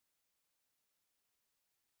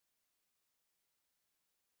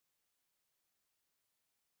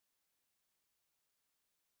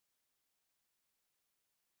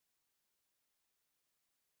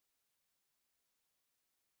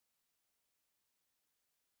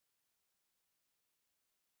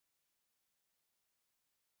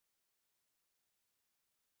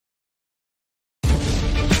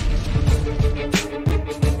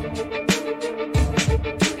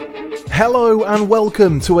Hello and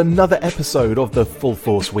welcome to another episode of the Full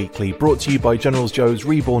Force Weekly, brought to you by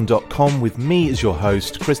GeneralsJoesReborn.com with me as your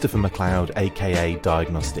host, Christopher McLeod, aka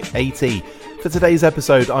Diagnostic80. For today's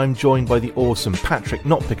episode, I'm joined by the awesome Patrick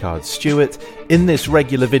Not Picard Stewart. In this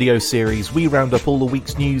regular video series, we round up all the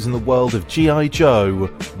week's news in the world of G.I. Joe.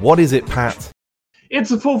 What is it, Pat?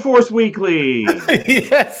 It's a Full Force Weekly!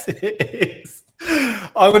 Yes, it is.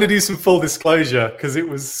 I'm going to do some full disclosure because it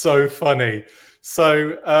was so funny.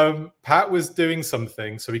 So Pat was doing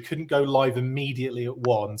something, so he couldn't go live immediately at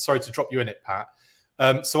 1. Sorry to drop you in it, Pat.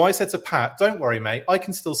 So I said to Pat, don't worry, mate. I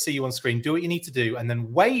can still see you on screen. Do what you need to do and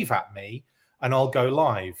then wave at me and I'll go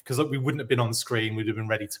live. Because we wouldn't have been on screen. We'd have been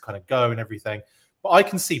ready to kind of go and everything. But I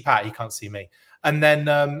can see Pat. He can't see me. And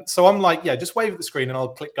then, so I'm like, yeah, just wave at the screen and I'll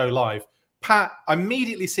click go live. Pat, I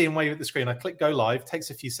immediately see him wave at the screen. I click go live. Takes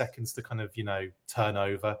a few seconds to kind of, turn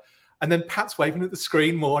over. And then Pat's waving at the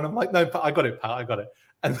screen more. And I'm like, no, Pat, I got it, Pat. I got it.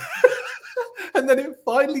 And, and then it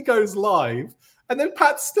finally goes live. And then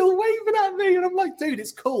Pat's still waving at me. And I'm like, dude,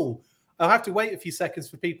 it's cool. I'll have to wait a few seconds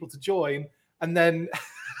for people to join. And then...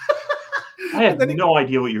 I had no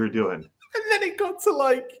idea what you were doing. And then it got to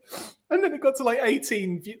like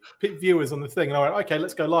 18 viewers on the thing. And I went, okay,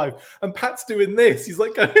 let's go live. And Pat's doing this. He's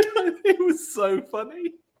like, going, it was so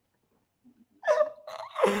funny.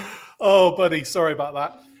 Oh, buddy, sorry about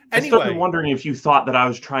that. Anyway, I started wondering if you thought that I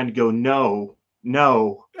was trying to go, no,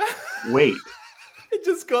 wait.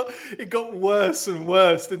 It got worse and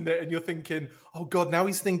worse, didn't it? And you're thinking, oh God, now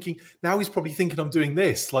he's probably thinking I'm doing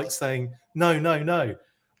this, like saying, no.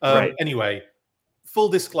 Right. Anyway, full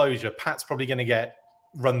disclosure, Pat's probably going to get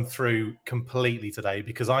run through completely today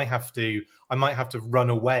because I might have to run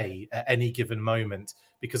away at any given moment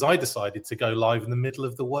because I decided to go live in the middle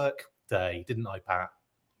of the work day, didn't I, Pat?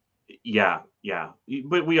 Yeah.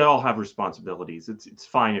 But we all have responsibilities. It's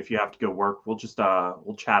fine if you have to go work. We'll just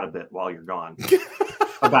we'll chat a bit while you're gone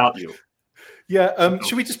about you. Yeah.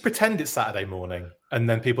 Should we just pretend it's Saturday morning and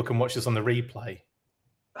then people can watch this on the replay?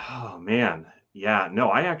 Oh man. Yeah. No,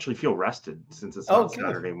 I actually feel rested since it's not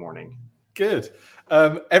Saturday morning. Good.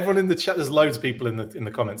 Everyone in the chat, there's loads of people in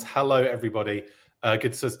the comments. Hello, everybody.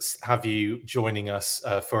 Good to have you joining us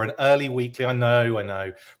for an early weekly. I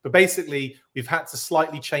know. But basically, we've had to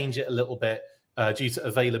slightly change it a little bit due to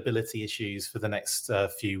availability issues for the next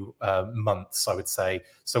few months, I would say.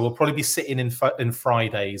 So we'll probably be sitting in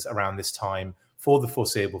Fridays around this time for the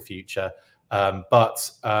foreseeable future.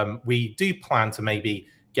 But we do plan to maybe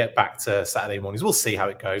get back to Saturday mornings. We'll see how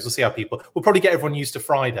it goes. We'll see how we'll probably get everyone used to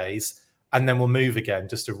Fridays and then we'll move again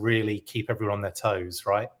just to really keep everyone on their toes,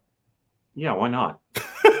 right? Yeah, why not?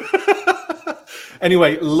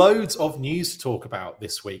 Anyway, loads of news to talk about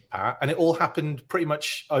this week, Pat, and it all happened pretty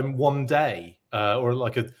much in one day or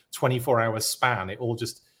like a 24-hour span. It all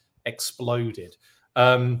just exploded.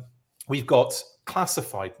 We've got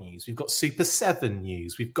classified news, we've got Super 7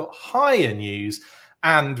 news, we've got higher news,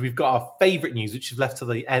 and we've got our favorite news, which is left to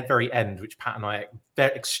the very end, which Pat and I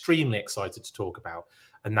are extremely excited to talk about,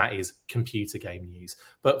 and that is computer game news.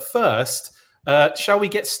 But first... shall we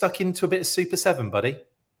get stuck into a bit of Super 7, buddy?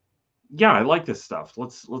 Yeah, I like this stuff.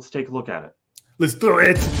 Let's take a look at it. Let's do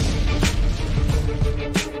it.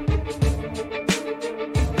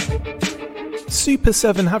 Super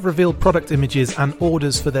 7 have revealed product images and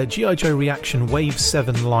orders for their G.I. Joe Reaction Wave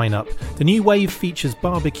 7 lineup. The new wave features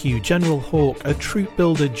Barbecue, General Hawk, a Troop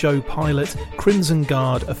Builder Joe Pilot, Crimson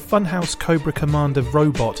Guard, a Funhouse Cobra Commander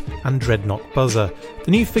robot, and Dreadnought Buzzer. The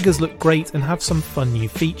new figures look great and have some fun new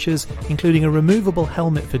features, including a removable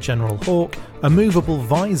helmet for General Hawk, a movable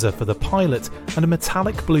visor for the pilot, and a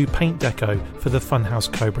metallic blue paint deco for the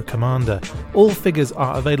Funhouse Cobra Commander. All figures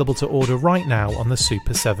are available to order right now on the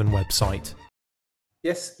Super 7 website.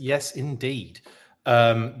 Yes, indeed.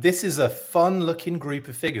 This is a fun-looking group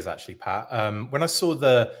of figures, actually, Pat. When I saw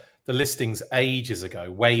the listings ages ago,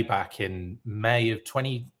 way back in May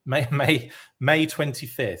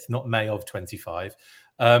 25th, not May of 25.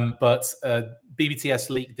 But BBTS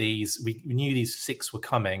leaked these. We knew these 6 were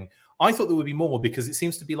coming. I thought there would be more because it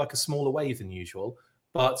seems to be like a smaller wave than usual.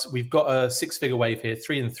 But we've got a 6-figure wave here,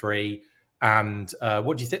 3 and 3. And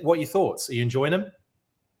what do you think? What are your thoughts? Are you enjoying them?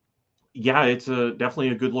 Yeah, it's definitely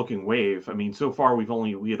a good-looking wave. I mean, so far we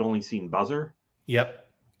had only seen Buzzer. Yep.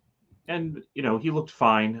 And he looked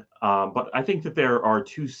fine. But I think that there are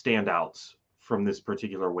 2 standouts from this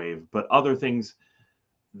particular wave. But other things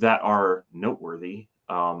that are noteworthy,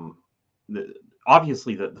 obviously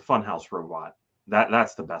the Funhouse robot.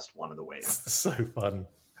 That's the best one of the wave. So fun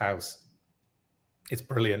house. It's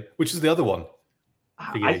brilliant. Which is the other one?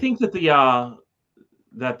 I think that the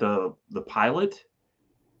pilot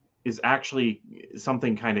is actually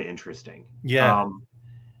something kind of interesting. Yeah.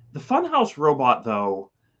 The Funhouse robot,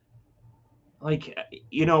 though, like,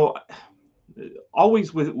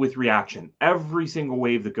 always with reaction. Every single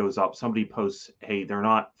wave that goes up, somebody posts, "Hey, they're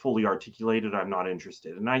not fully articulated. I'm not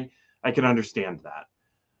interested," and I can understand that.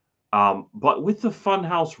 But with the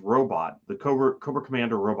Funhouse robot, the Cobra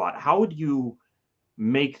Commander robot, how would you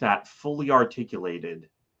make that fully articulated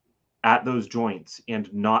at those joints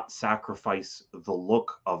and not sacrifice the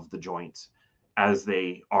look of the joints as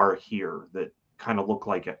they are here that kind of look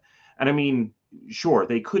like it? And I mean, sure,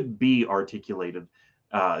 they could be articulated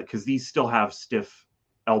because these still have stiff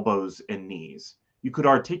elbows and knees. You could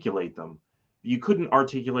articulate them. You couldn't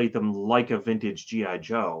articulate them like a vintage G.I.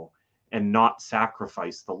 Joe and not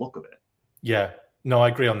sacrifice the look of it. Yeah, no, I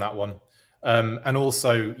agree on that one. And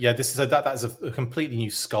also, yeah, this is that is a completely new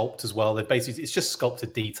sculpt as well. They basically, it's just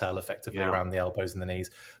sculpted detail effectively around the elbows and the knees.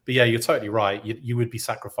 But yeah, you're totally right. You would be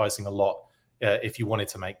sacrificing a lot if you wanted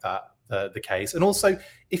to make that the case. And also,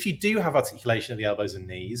 if you do have articulation of the elbows and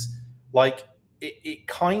knees, like it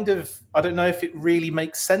kind of, I don't know if it really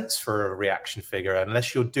makes sense for a reaction figure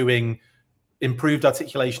unless you're doing improved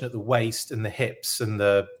articulation at the waist and the hips and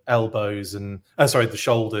the elbows and the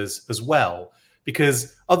shoulders as well,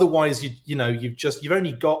 because otherwise you've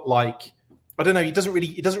only got, like, I don't know, it doesn't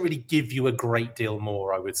really give you a great deal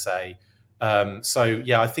more, I would say. So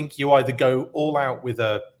yeah, I think you either go all out with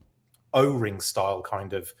a O-ring style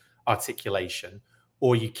kind of articulation,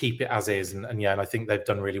 or you keep it as is, and I think they've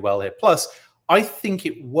done really well here. Plus, I think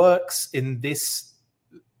it works in this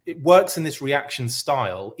reaction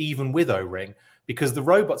style, even with O-ring, because the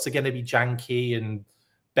robots are going to be janky and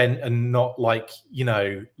bent and not like,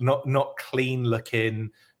 not clean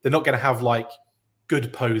looking. They're not going to have like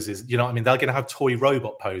good poses. You know what I mean? They're going to have toy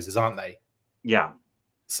robot poses, aren't they? Yeah.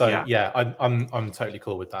 So yeah, I'm totally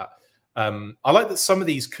cool with that. I like that some of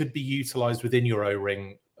these could be utilized within your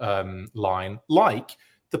O-ring line, like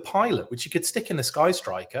the pilot, which you could stick in a Sky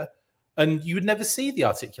Striker, and you would never see the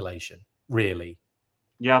articulation, really.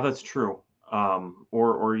 Yeah, that's true.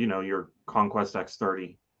 Or your Conquest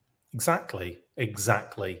X30. Exactly.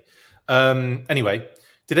 Anyway,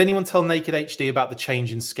 did anyone tell Naked HD about the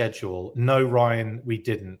change in schedule? No, Ryan, we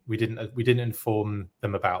didn't. We didn't inform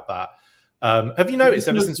them about that. Have you noticed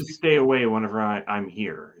ever since to stay away whenever I'm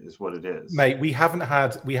here is what it is, mate? We haven't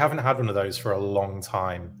had one of those for a long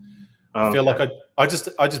time. Okay. I feel like I just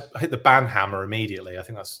hit the ban hammer immediately. I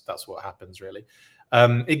think that's what happens, really.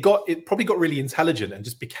 It probably got really intelligent and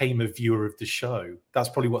just became a viewer of the show. That's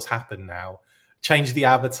probably what's happened now. Changed the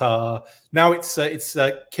avatar. Now it's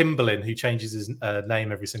Kimberlin who changes his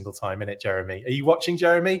name every single time, innit, Jeremy? Are you watching,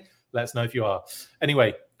 Jeremy? Let us know if you are.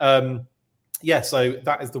 Anyway, yeah, so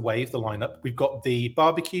that is the wave, the lineup. We've got the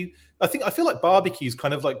barbecue. I feel like barbecue is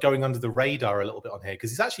kind of like going under the radar a little bit on here because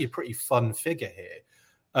he's actually a pretty fun figure here.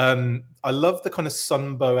 I love the kind of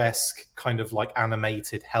Sunbow-esque kind of like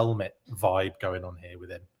animated helmet vibe going on here with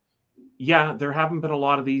him. Yeah, there haven't been a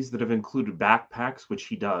lot of these that have included backpacks, which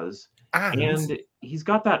he does, and he's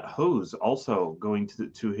got that hose also going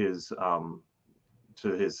to his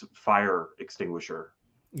fire extinguisher.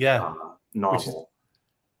 Yeah, nozzle.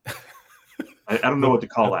 I don't know what to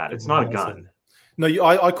call that. It's not a gun. No,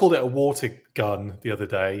 I called it a water gun the other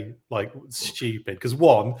day, like stupid, because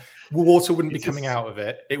one, water wouldn't be coming out of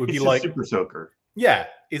it. It would be like super soaker. Yeah,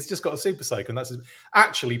 it's just got a super soaker, and that's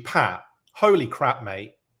actually, Pat. Holy crap,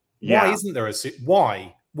 mate! Yeah. Why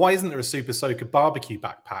isn't there a super soaker barbecue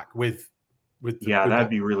backpack with that'd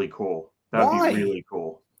be really cool. That'd be really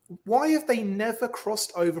cool. Why have they never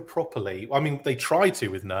crossed over properly? I mean, they tried to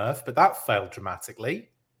with Nerf, but that failed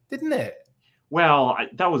dramatically, didn't it? Well,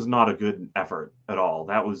 that was not a good effort at all.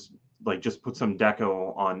 That was like just put some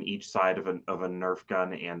deco on each side of a Nerf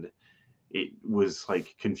gun, and it was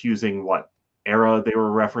like confusing what era they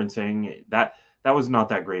were referencing. That was not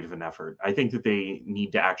that great of an effort. I think that they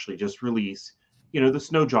need to actually just release, the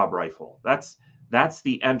snow job rifle. That's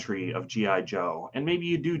the entry of G.I. Joe, and maybe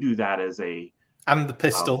you do that as and the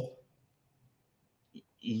pistol.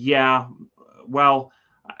 Yeah, well,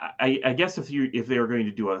 I guess if they were going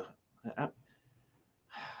to do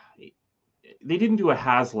they didn't do a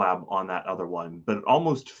HasLab on that other one, but it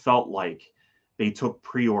almost felt like they took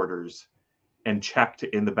pre-orders and checked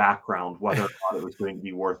in the background whether or not it was going to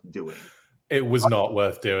be worth doing. It was not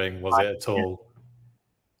worth doing, was it at all?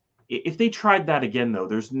 If they tried that again, though,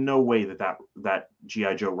 there's no way that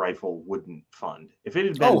G.I. Joe rifle wouldn't fund. If it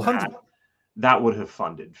had been that would have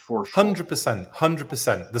funded for sure.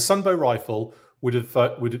 100%. The Sunbow rifle would have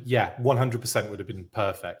 100% would have been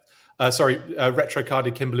perfect. Retro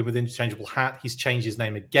carded Kimberlin with interchangeable hat. He's changed his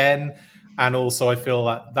name again. And also I feel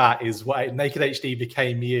that is why Naked HD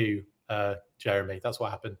became you, Jeremy. That's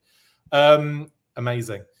what happened.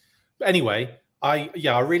 Amazing. But anyway, I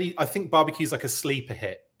think barbecue's like a sleeper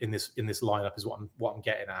hit in this lineup is what I'm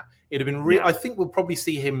getting at. It'd have been real. Yeah. I think we'll probably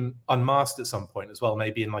see him unmasked at some point as well,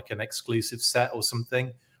 maybe in like an exclusive set or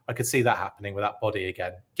something. I could see that happening with that body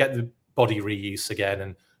again. Get the body reuse again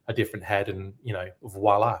and a different head, and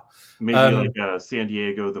voila. Maybe like a San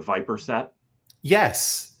Diego the Viper set.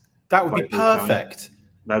 Yes, that would be perfect.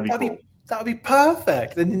 That'd be cool. That would be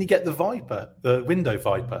perfect. And then you get the Viper, the window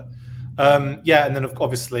Viper. Yeah, and then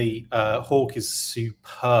obviously Hawk is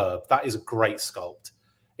superb. That is a great sculpt.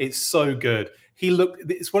 It's so good.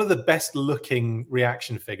 It's one of the best looking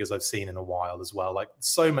reaction figures I've seen in a while as well. Like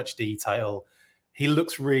so much detail. He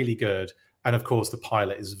looks really good. And of course, the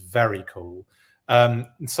pilot is very cool.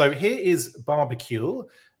 So here is Barbecue.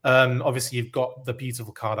 Obviously, you've got the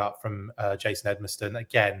beautiful card art from Jason Edmiston.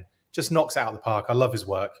 Again, just knocks it out of the park. I love his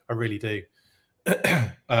work. I really do.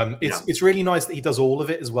 It's really nice that he does all of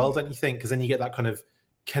it as well, don't you think? Because then you get that kind of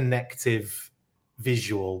connective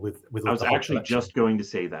visual with I was actually just going to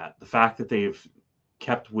say that the fact that they've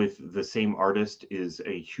kept with the same artist is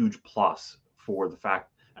a huge plus for the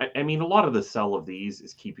fact. I mean, a lot of the sell of these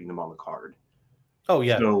is keeping them on the card. Oh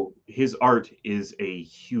yeah. So his art is a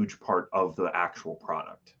huge part of the actual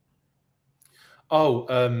product.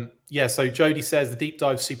 Oh, yeah. So Jody says the Deep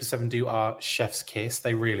Dive Super 7 Do are chef's kiss.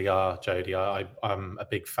 They really are, Jody. I'm a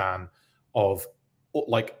big fan of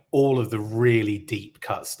like all of the really deep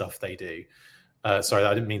cut stuff they do. Sorry,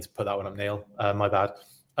 I didn't mean to put that one up, Neil. My bad.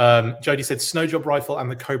 Jody said Snowjob rifle and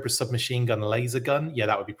the Cobra submachine gun laser gun. Yeah,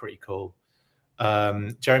 that would be pretty cool.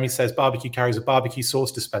 Jeremy says barbecue carries a barbecue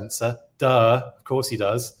sauce dispenser. Duh, of course he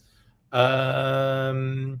does.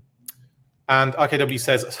 And RKW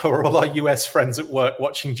says, so are all our US friends at work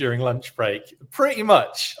watching during lunch break? Pretty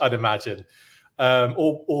much, I'd imagine.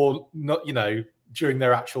 Or not, during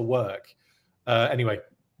their actual work. Anyway,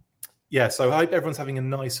 yeah, so I hope everyone's having a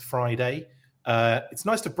nice Friday. It's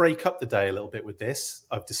nice to break up the day a little bit with this,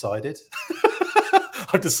 I've decided.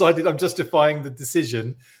 I'm justifying the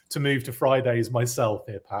decision to move to Fridays myself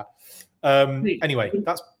here, Pat. Anyway,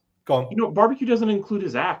 that's gone. Barbecue doesn't include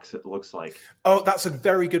his axe, it looks like. Oh, that's a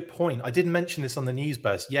very good point. I didn't mention this on the news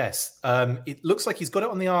burst. Yes, it looks like he's got it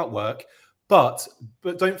on the artwork, but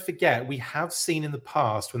don't forget, we have seen in the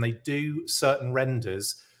past when they do certain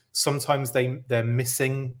renders, sometimes they're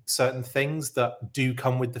missing certain things that do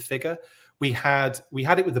come with the figure. We had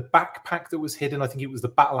it with the backpack that was hidden. I think it was the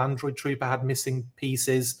Battle Android Trooper had missing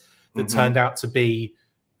pieces that turned out to be,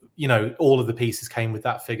 all of the pieces came with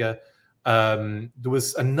that figure. There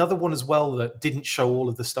was another one as well that didn't show all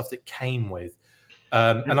of the stuff that came with.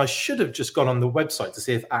 And I should have just gone on the website to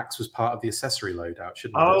see if Axe was part of the accessory loadout.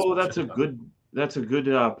 Shouldn't I? Oh, that's a good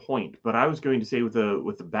point. But I was going to say with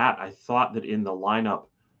the bat, I thought that in the lineup,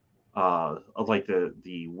 of like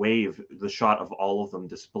the wave, the shot of all of them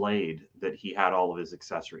displayed, that he had all of his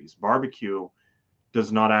accessories. Barbecue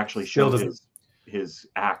does not actually show his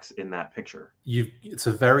axe in that picture. It's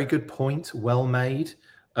a very good point. Well made.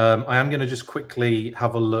 I am going to just quickly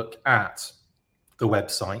have a look at the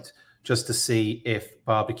website just to see if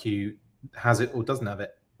Barbecue has it or doesn't have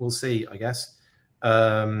it. We'll see, I guess.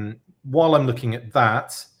 While I'm looking at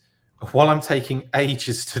that, while I'm taking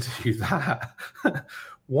ages to do that,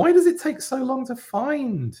 why does it take so long to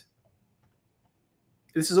find?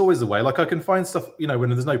 This is always the way. Like I can find stuff, when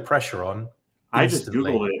there's no pressure on. I just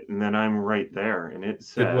Googled it and then I'm right there, and it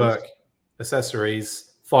says good work.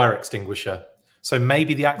 Accessories, fire extinguisher. So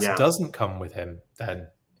maybe the axe doesn't come with him then.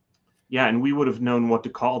 Yeah, and we would have known what to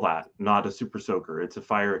call that. Not a super soaker. It's a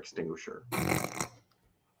fire extinguisher.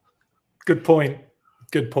 Good point.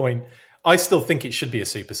 Good point. I still think it should be a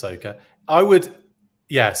super soaker. I would.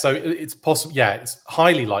 Yeah, so it's possible. Yeah, it's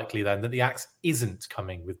highly likely then that the axe isn't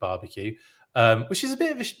coming with Barbecue, which is a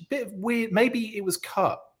bit of weird. Maybe it was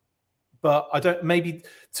cut, but I don't. Maybe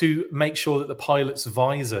to make sure that the pilot's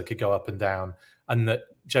visor could go up and down, and that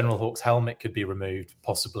General Hawk's helmet could be removed.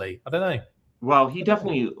 Possibly, I don't know. Well, he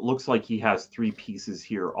definitely looks like he has 3 pieces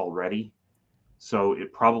here already, so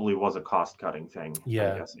it probably was a cost-cutting thing.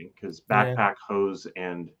 Yeah, I'm guessing, because backpack, hose,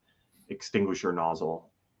 and extinguisher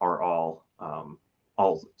nozzle are all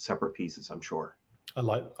separate pieces, I'm sure. I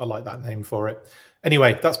like that name for it.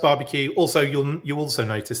 Anyway, that's Barbecue. Also, you also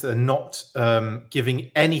notice that they're not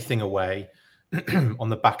giving anything away on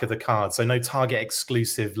the back of the card. So no Target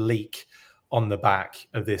exclusive leak on the back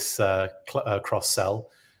of this cross sell.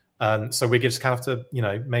 So we're just kind of have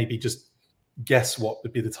to, maybe just guess what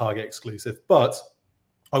would be the Target exclusive. But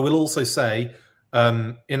I will also say,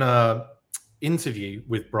 in a interview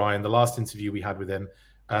with Brian, the last interview we had with him,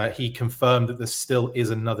 he confirmed that there still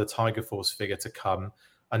is another Tiger Force figure to come,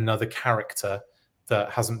 another character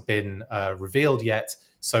that hasn't been revealed yet.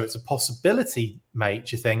 So it's a possibility, mate.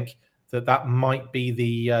 Do you think that might be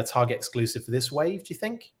the Target exclusive for this wave? Do you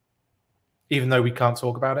think? Even though we can't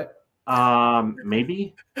talk about it?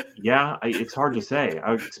 Maybe. Yeah, it's hard to say.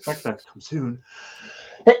 I would expect that to come soon.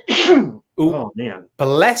 Oh man,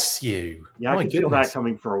 bless you. Yeah, I can feel that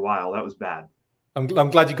coming for a while. That was bad. I'm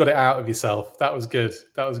glad you got it out of yourself. That was good.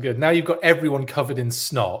 That was good. Now you've got everyone covered in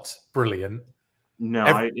snot. Brilliant.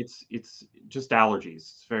 No, it's just allergies.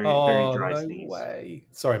 It's very dry sneeze. No way.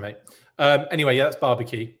 Sorry, mate. Anyway, yeah, that's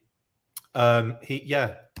barbecue.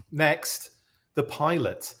 Next, the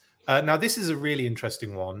pilot. Now, this is a really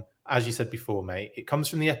interesting one. As you said before, mate, it comes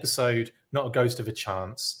from the episode Not a Ghost of a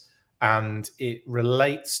Chance, and it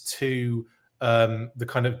relates to the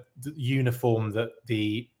kind of uniform that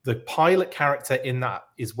the pilot character in that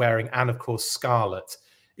is wearing, and of course Scarlet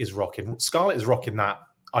is rocking. Scarlet is rocking that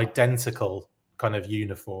identical kind of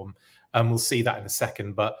uniform, and we'll see that in a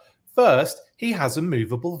second. But first, he has a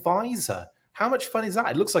movable visor. How much fun is that?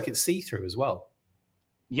 It looks like it's see-through as well.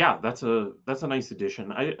 Yeah, that's a nice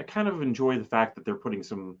addition. I kind of enjoy the fact that they're putting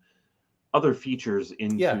some other features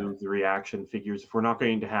into the reaction figures. If we're not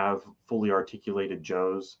going to have fully articulated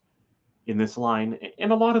Joes in this line,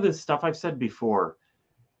 and a lot of this stuff I've said before,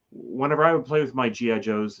 whenever I would play with my G.I.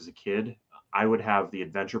 Joes as a kid, I would have the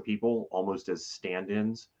adventure people almost as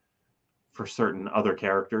stand-ins for certain other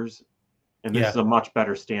characters. And this is a much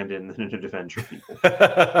better stand-in than an adventure people.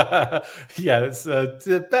 Yeah, it's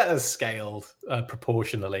better scaled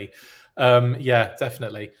proportionally. Yeah,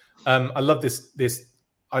 definitely. I love this.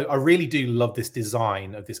 I really do love this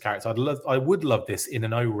design of this character. I would love this in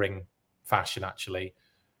an O-ring fashion, actually.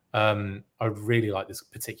 I really like this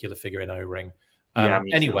particular figure in O-ring.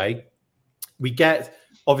 Anyway, we get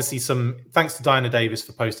obviously some thanks to Diana Davis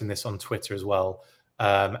for posting this on Twitter as well.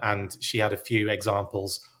 And she had a few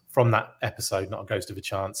examples from that episode, Not a Ghost of a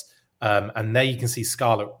Chance. And there you can see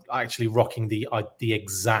Scarlet actually rocking the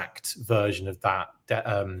exact version of that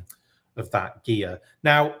gear.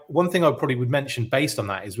 Now, one thing I probably would mention based on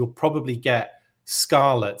that is we'll probably get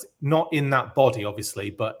Scarlet, not in that body, obviously,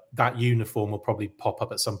 but that uniform will probably pop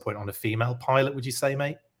up at some point on a female pilot, would you say,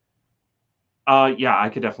 mate? Yeah, I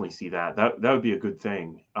could definitely see that. That would be a good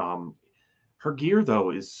thing. Her gear, though,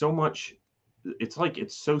 is so much... It's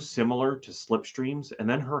so similar to Slipstream's, and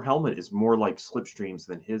then her helmet is more like Slipstream's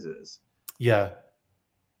than his is. Yeah.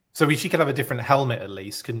 So she could have a different helmet at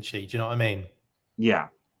least, couldn't she? Do you know what I mean? Yeah.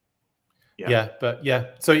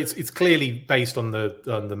 So it's clearly based on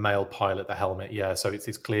the male pilot, the helmet. Yeah. So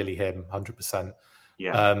it's clearly him, 100%.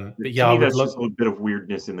 Yeah. But yeah, that's just a bit of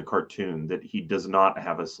weirdness in the cartoon that he does not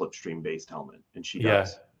have a Slipstream based helmet, and she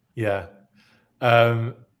does. Yeah.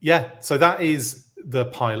 So that is the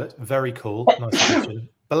pilot. Very cool. Nice question.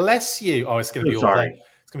 Bless you. Oh, it's going to be all day.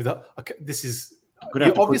 It's going to be that. Okay, this is. I'm going to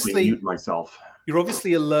have to obviously mute myself. You're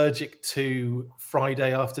obviously allergic to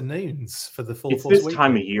Friday afternoons for the full. It's this weekend.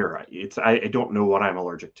 Time of year. I don't know what I'm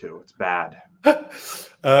allergic to. It's bad.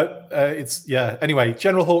 Anyway,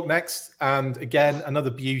 General Hawk next, and again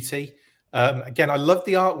another beauty. Again, I love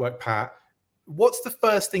the artwork, Pat. What's the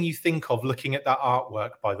first thing you think of looking at that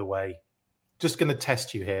artwork? By the way, just going to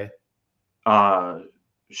test you here.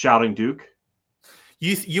 Shouting Duke.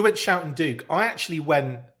 You went Shouting Duke. I actually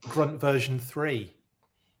went Grunt version 3.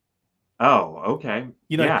 Oh, okay.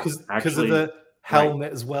 You know, because of the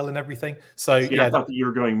helmet as well and everything. So I thought that you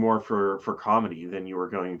were going more for comedy than you were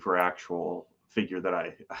going for actual figure that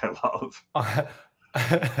I love.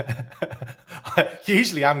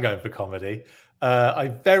 Usually I'm going for comedy. I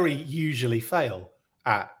very usually fail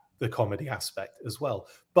at the comedy aspect as well.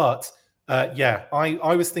 But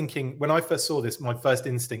I was thinking when I first saw this, my first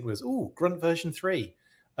instinct was, Grunt version 3.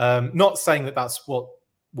 Not saying that that's what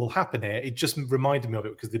will happen here. It just reminded me of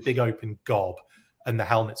it because the big open gob and the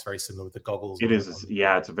helmet's very similar with the goggles. It is.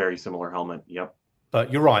 Yeah, it's a very similar helmet. Yep.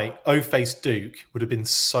 But you're right. O-Face Duke would have been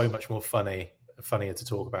so much more funnier to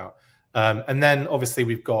talk about. And then obviously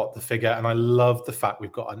we've got the figure, and I love the fact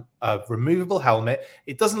we've got a removable helmet.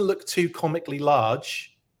 It doesn't look too comically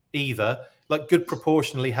large either. Like good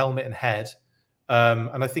proportionally helmet and head.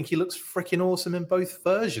 And I think he looks freaking awesome in both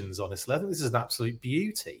versions, honestly. I think this is an absolute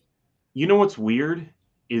beauty. You know what's weird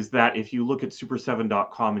is that if you look at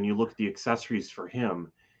super7.com and you look at the accessories for him,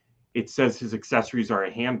 it says his accessories are a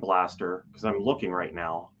hand blaster, because I'm looking right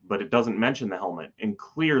now, but it doesn't mention the helmet. And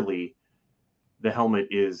clearly the helmet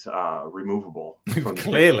is removable.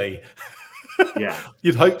 Clearly. Yeah,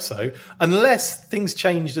 you'd hope so, unless things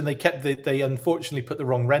changed and they unfortunately put the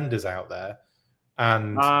wrong renders out there.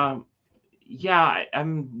 And I'm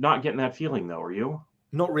not getting that feeling though. Are you?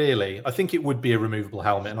 Not really. I think it would be a removable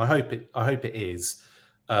helmet, and I hope it is.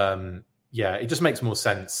 It just makes more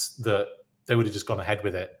sense that They would have just gone ahead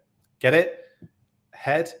with it. Get it?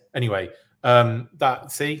 Head? Anyway,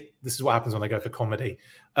 this is what happens when I go for comedy.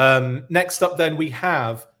 Next up, then, we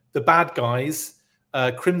have the bad guys,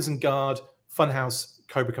 Crimson Guard, Funhouse,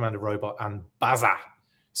 Cobra Commander Robot, and Baza.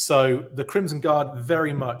 So the Crimson Guard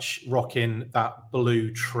very much rocking that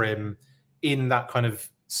blue trim in that kind of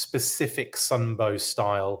specific Sunbow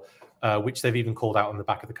style, which they've even called out on the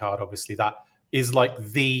back of the card. Obviously, that is like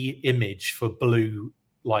the image for blue,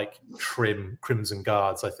 like trim Crimson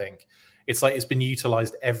Guards. I think it's like it's been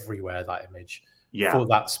utilized everywhere. That image, for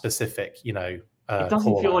that specific, it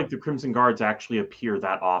doesn't feel like the Crimson Guards actually appear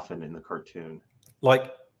that often in the cartoon.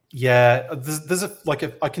 Like, yeah, there's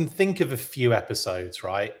I can think of a few episodes,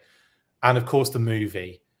 right? And of course the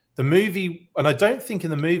movie, and I don't think in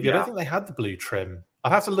the movie, I don't think they had the blue trim.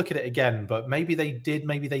 I'd have to look at it again, but maybe they did,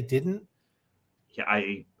 maybe they didn't. Yeah,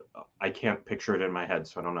 I can't picture it in my head,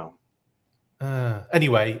 so I don't know.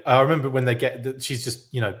 Anyway, I remember when they get, she's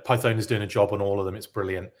just, Python is doing a job on all of them. It's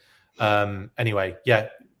brilliant. Anyway, yeah,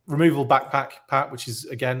 removable backpack, Pat, which is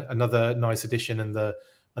again another nice addition, and the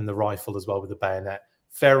rifle as well with the bayonet.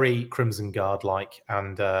 Very Crimson Guard like,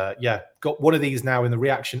 and got one of these now in the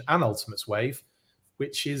reaction and Ultimates wave,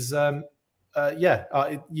 which is I'm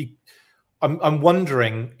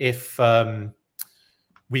wondering if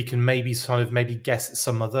we can maybe guess at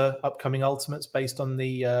some other upcoming Ultimates based on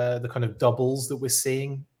the kind of doubles that we're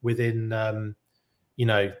seeing within the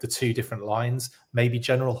two different lines. Maybe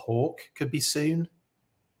General Hawk could be soon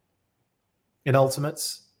in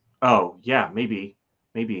Ultimates. Oh yeah, maybe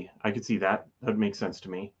I could see that. That makes sense to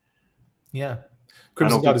me. Yeah,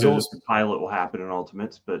 Crimson Guard is also the pilot will happen in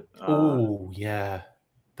Ultimates, but yeah,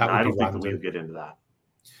 I don't think that we'll get into that.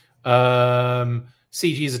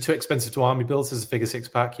 CGs are too expensive to army builds as a figure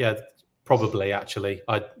 6-pack. Yeah, probably. Actually,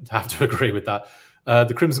 I'd have to agree with that.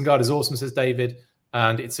 The Crimson Guard is awesome, says David,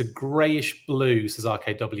 and it's a greyish blue, says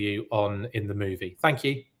RKW in the movie. Thank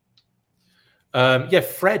you. Yeah,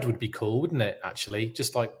 Fred would be cool, wouldn't it? Actually,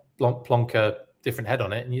 just like plonk a different head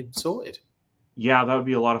on it and you'd sorted. Yeah, that would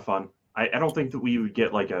be a lot of fun. I don't think that we would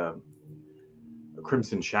get like a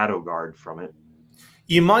Crimson Shadow Guard from it.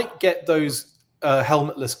 You might get those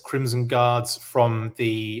helmetless Crimson Guards from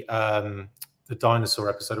the dinosaur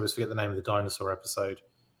episode. I always forget the name of the dinosaur episode.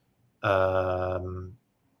 I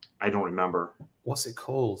don't remember. What's it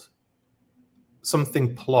called?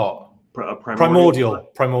 Something plot.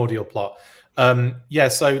 Primordial plot.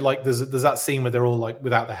 So like there's that scene where they're all like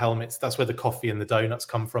without the helmets. That's where the coffee and the donuts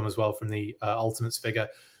come from as well, from the Ultimates figure.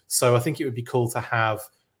 So I think it would be cool to have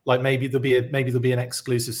like maybe there'll be an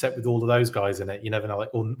exclusive set with all of those guys in it. You never know, like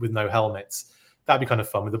with no helmets. That'd be kind of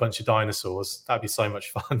fun with a bunch of dinosaurs. That'd be so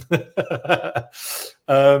much fun.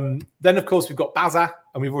 Then of course we've got Baza,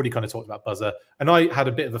 and we've already kind of talked about Buzzer. And I had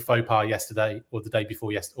a bit of a faux pas yesterday, or the day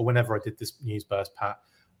before yesterday, or whenever I did this news burst, Pat.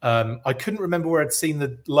 I couldn't remember where I'd seen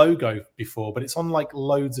the logo before, but it's on like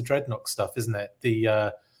loads of Dreadnought stuff, isn't it?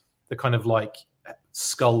 The kind of like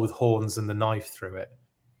skull with horns and the knife through it.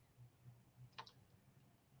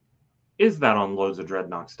 Is that on loads of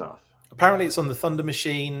Dreadnought stuff? Apparently, it's on the Thunder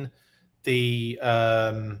Machine. There's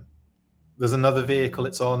another vehicle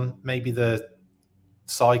it's on. Maybe the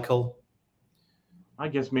Cycle. I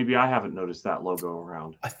guess maybe I haven't noticed that logo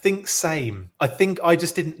around. I think same. I think I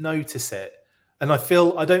just didn't notice it. And I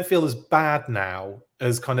don't feel as bad now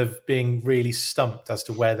as kind of being really stumped as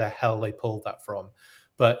to where the hell they pulled that from.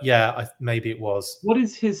 But yeah, maybe it was. What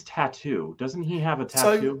is his tattoo? Doesn't he have a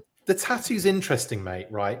tattoo? So the tattoo's interesting, mate,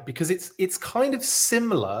 right? Because it's kind of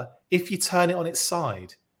similar if you turn it on its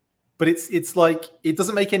side. But it's like it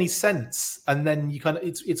doesn't make any sense. And then you kind of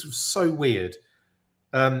it's so weird.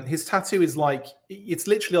 His tattoo is like it's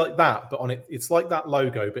literally like that, but on it's like that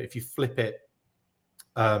logo, but if you flip it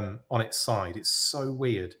on its side, it's so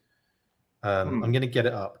weird. I'm gonna get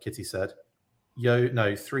it up. Kitty said, I'll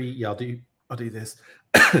do this.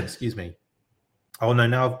 Excuse me. Oh no,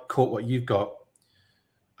 now I've caught what you've got.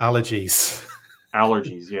 Allergies.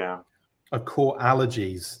 Yeah. I've caught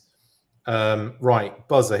allergies. Right,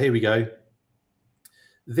 Buzzer, here we go.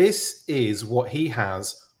 This is what he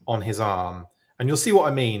has on his arm, and you'll see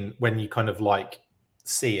what I mean when you kind of like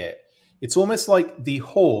see it. It's almost like the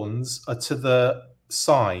horns are to the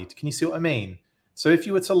side. Can you see what I mean? So if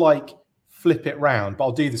you were to like flip it round, but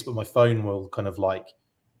I'll do this, but my phone will kind of like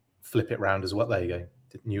flip it round as well. There you go.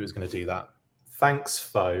 Didn't knew it was going to do that. Thanks,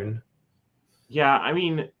 phone. Yeah, I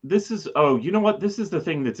mean, this is you know what? This is the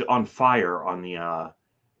thing that's on fire on the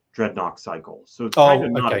Dreadnought Cycle. So it's kind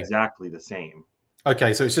of not exactly the same.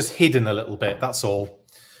 Okay, so it's just hidden a little bit. That's all.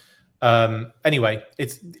 Anyway,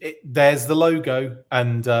 there's the logo,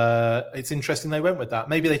 and it's interesting they went with that.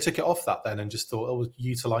 Maybe they took it off that then and just thought, oh, we'll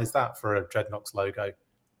utilize that for a Dreadnoks logo.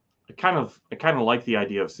 I kind of like the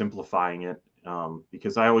idea of simplifying it,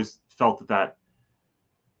 because I always felt that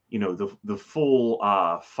the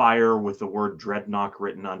full fire with the word Dreadnok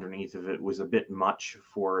written underneath of it was a bit much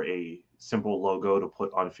for a simple logo to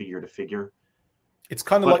put on figure to figure. It's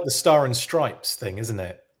kind of like the Star and Stripes thing, isn't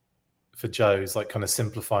it? For Joe's, like kind of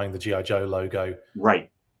simplifying the G.I. Joe logo. Right.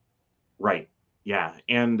 Yeah.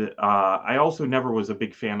 And I also never was a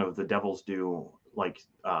big fan of the Devil's Due, like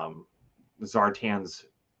Zartan's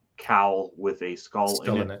cowl with a skull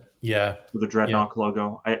in it. Yeah. With the Dreadnok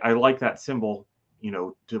logo. I like that symbol,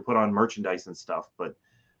 to put on merchandise and stuff, but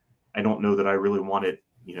I don't know that I really want it,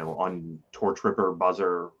 on Torch Ripper,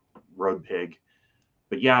 Buzzer, Road Pig.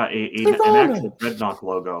 But yeah, an actual Dreadnok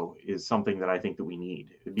logo is something that I think that we need.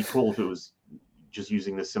 It'd be cool if it was just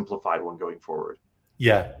using this simplified one going forward.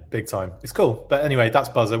 Yeah, big time. It's cool. But anyway, that's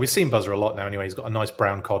Buzzer. We've seen Buzzer a lot now anyway. He's got a nice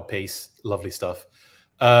brown cod piece. Lovely stuff.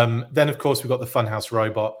 Then, of course, we've got the Funhouse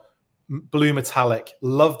robot. Blue metallic.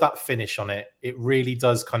 Love that finish on it. It really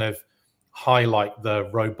does kind of highlight the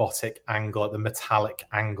robotic angle, the metallic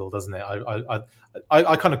angle, doesn't it?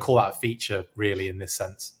 I kind of call that a feature, really, in this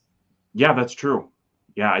sense. Yeah, that's true.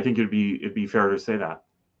 Yeah, I think it'd be fair to say that.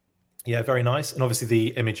 Yeah, very nice. And obviously the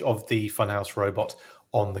image of the Funhouse robot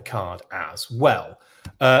on the card as well.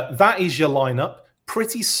 That is your lineup.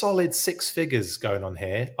 Pretty solid 6 figures going on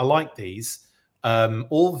here. I like these.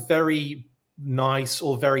 All very nice,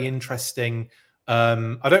 all very interesting. I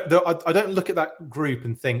don't look at that group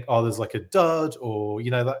and think, oh, there's like a dud, or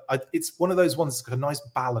it's one of those ones that's got a nice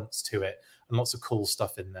balance to it and lots of cool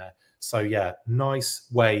stuff in there. So yeah, nice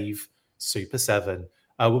wave Super 7.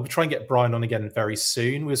 We'll try and get Brian on again very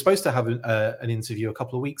soon. We were supposed to have an interview a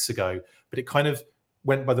couple of weeks ago, but it kind of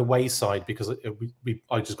went by the wayside because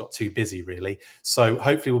I just got too busy, really. So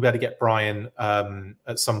hopefully we'll be able to get Brian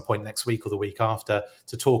at some point next week or the week after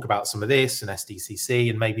to talk about some of this and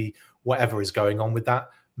SDCC and maybe whatever is going on with that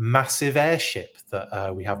massive airship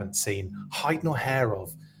that we haven't seen hide nor hair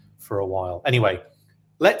of for a while. Anyway,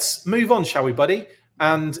 let's move on, shall we, buddy,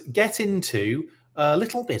 and get into a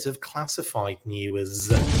little bit of classified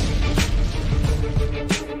news.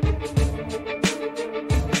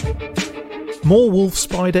 More Wolf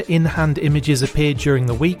Spider in-hand images appeared during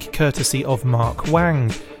the week, courtesy of Mark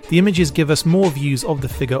Wang. The images give us more views of the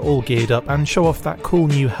figure all geared up and show off that cool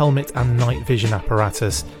new helmet and night vision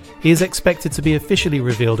apparatus. He is expected to be officially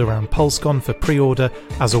revealed around PulseCon for pre-order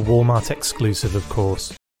as a Walmart exclusive, of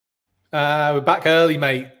course. We're back early,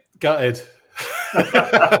 mate. Gutted.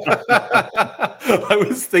 I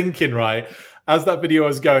was thinking, right, as that video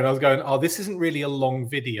was going, oh, this isn't really a long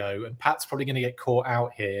video, and Pat's probably going to get caught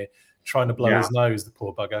out here trying to blow his nose, the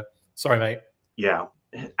poor bugger. Sorry, mate. Yeah.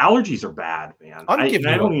 Allergies are bad, man. I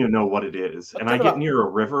don't even know what it is. And I get near a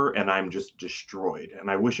river and I'm just destroyed.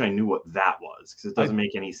 And I wish I knew what that was, because it doesn't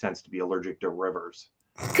make any sense to be allergic to rivers.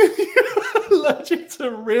 Allergic to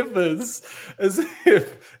rivers? As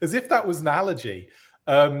if that was an allergy.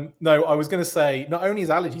 No, I was going to say, not only is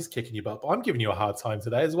allergies kicking you butt, but I'm giving you a hard time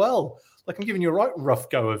today as well. Like, I'm giving you a right rough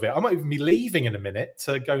go of it. I might even be leaving in a minute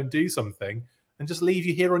to go and do something and just leave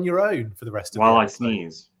you here on your own for the rest of the day. While I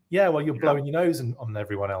sneeze. Yeah, while you're blowing your nose on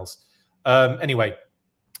everyone else. Anyway,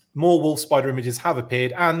 more Wolf Spider images have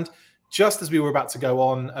appeared. And just as we were about to go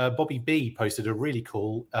on, Bobby B posted a really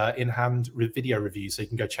cool in-hand video review. So you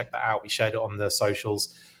can go check that out. We shared it on the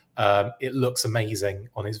socials. It looks amazing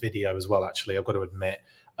on his video as well, actually, I've got to admit.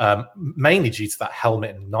 Mainly due to that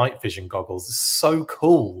helmet and night vision goggles. It's so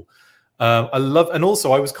cool. I love, and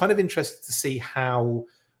also I was kind of interested to see how,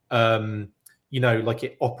 like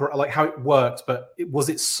how it worked, but was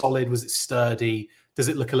it solid? Was it sturdy? Does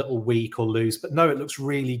it look a little weak or loose? But no, it looks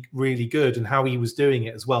really, really good. And how he was doing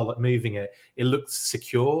it as well, like moving it, it looked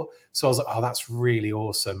secure. So I was like, oh, that's really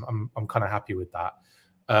awesome. I'm kind of happy with that.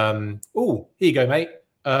 Oh, here you go, mate.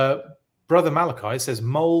 Brother Malachi says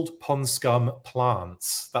mold, pond scum,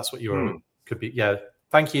 plants. That's what could be. Yeah.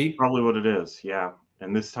 Thank you. Probably what it is. Yeah.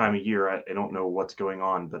 And this time of year, I don't know what's going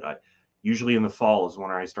on, but usually in the fall is when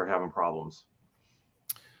I start having problems.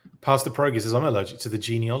 Pastor Progi says, I'm allergic to the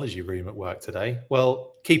genealogy room at work today.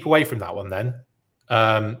 Well, keep away from that one then.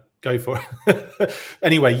 Go for it.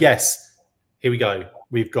 Anyway, yes, here we go.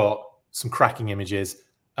 We've got some cracking images.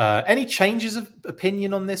 Any changes of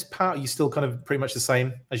opinion on this, Pat? Are you still kind of pretty much the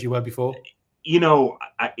same as you were before?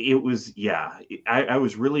 I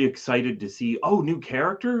was really excited to see, new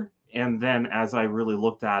character. And then as I really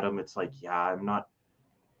looked at him, it's like, I'm not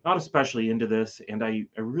especially into this. And I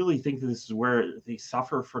really think that this is where they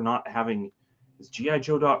suffer for not having Is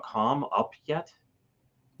GIJoe.com up yet?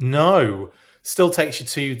 No, still takes you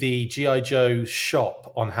to the G.I. Joe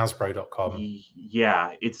shop on Hasbro.com.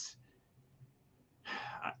 Yeah,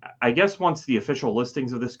 I guess once the official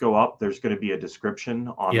listings of this go up, there's going to be a description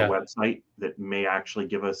on the website that may actually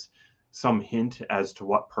give us some hint as to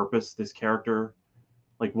what purpose this character,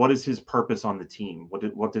 like what is his purpose on the team?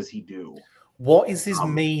 What does he do? What is his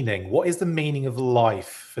meaning? What is the meaning of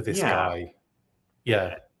life for this guy?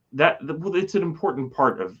 Yeah. Well, it's an important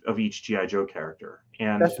part of each G.I. Joe character.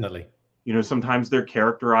 And definitely, you know, sometimes they're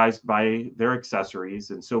characterized by their accessories.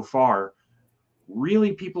 And so far,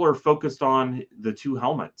 really people are focused on the two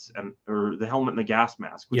helmets or the helmet and the gas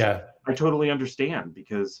mask, which I totally understand,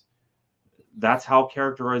 because that's how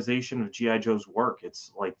characterization of G.I. Joes work.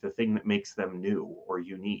 It's like the thing that makes them new or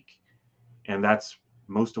unique. And that's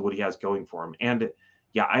most of what he has going for him. And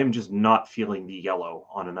yeah, I'm just not feeling the yellow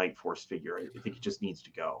on a Night Force figure. I think it just needs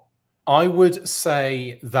to go. I would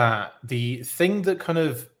say that the thing that kind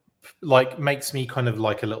of like makes me kind of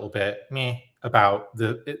like a little bit meh about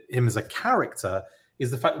him as a character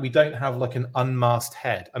is the fact that we don't have like an unmasked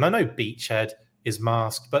head. And I know Beachhead is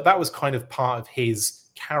masked, but that was kind of part of his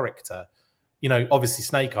character. You know, obviously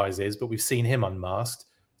Snake Eyes is, but we've seen him unmasked.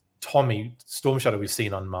 Tommy, Storm Shadow, we've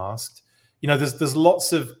seen unmasked. You know, there's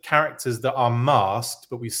lots of characters that are masked,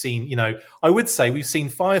 but we've seen, you know, I would say we've seen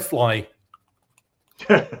Firefly,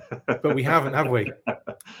 but we haven't, have we?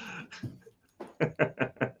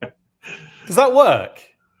 Does that work?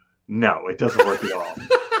 No, it doesn't work at all.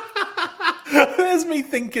 There's me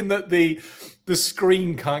thinking that the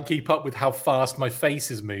screen can't keep up with how fast my face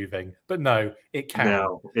is moving, but no, it can.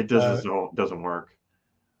 No, it doesn't work.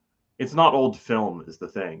 It's not old film is the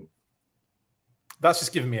thing. That's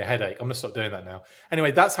just giving me a headache. I'm going to stop doing that now.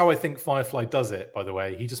 Anyway, that's how I think Firefly does it, by the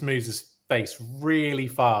way. He just moves his face really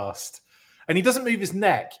fast. And he doesn't move his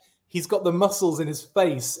neck. He's got the muscles in his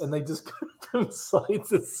face, and they just go from side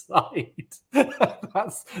to side.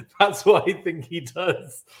 That's what I think he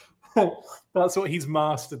does. That's what he's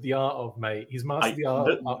mastered the art of, mate. He's mastered the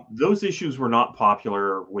art of... Those issues were not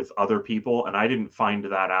popular with other people, and I didn't find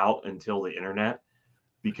that out until the internet,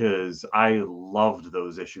 because I loved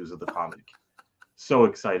those issues of the comic. So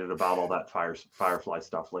excited about all that Firefly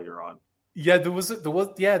stuff later on. Yeah, there was a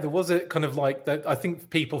kind of like that. I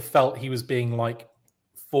think people felt he was being like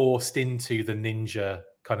forced into the ninja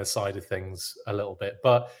kind of side of things a little bit,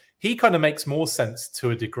 but he kind of makes more sense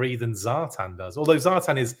to a degree than Zartan does. Although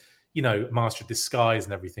Zartan is, you know, master of disguise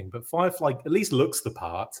and everything, but Firefly at least looks the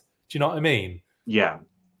part. Do you know what I mean? Yeah.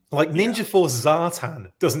 Like Ninja Force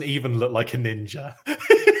Zartan doesn't even look like a ninja.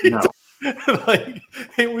 No. Like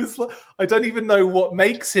it was, I don't even know what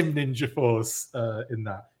makes him Ninja Force in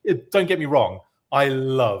that. Don't get me wrong, I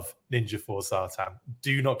love Ninja Force Zartan.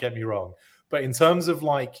 Do not get me wrong, but in terms of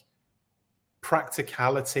like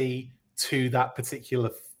practicality to that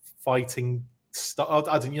particular fighting style,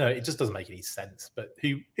 I don't, you know, it just doesn't make any sense. But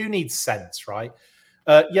who needs sense, right?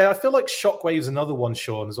 Yeah, I feel like Shockwave's another one,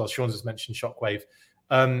 Sean, as well. Sean just mentioned Shockwave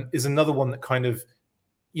is another one that kind of,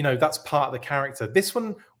 you know, that's part of the character. This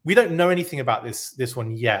one, we don't know anything about this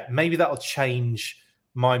one yet. Maybe that'll change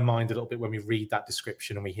my mind a little bit when we read that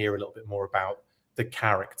description and we hear a little bit more about the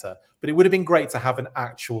character. But it would have been great to have an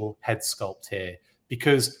actual head sculpt here,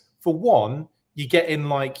 because for one, you get in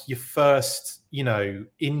like your first, you know,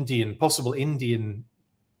 possible Indian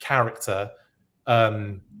character,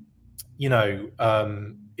 you know,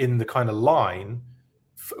 in the kind of line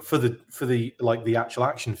for the like the actual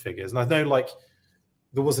action figures. And I know like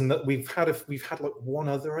there wasn't, we've had like one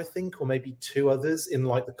other, I think, or maybe two others in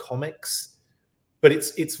like the comics, but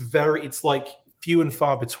it's like few and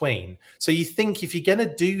far between. So you think if you're going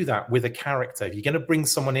to do that with a character, if you're going to bring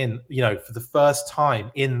someone in, you know, for the first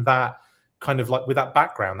time in that kind of like with that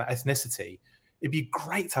background, that ethnicity, it'd be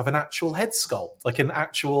great to have an actual head sculpt, like an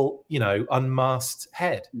actual, you know, unmasked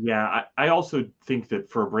head. Yeah, I also think that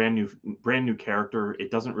for a brand new character,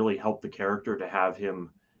 it doesn't really help the character to have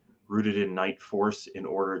him rooted in Night Force in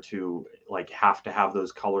order to like have to have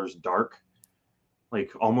those colors dark, like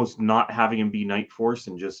almost not having him be Night Force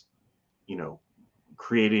and just, you know,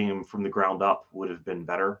 creating him from the ground up would have been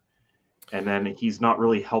better. And then he's not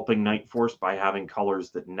really helping Night Force by having colors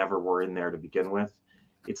that never were in there to begin with.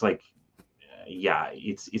 It's like, yeah,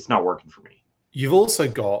 it's not working for me. You've also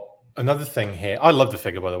got another thing here. I love the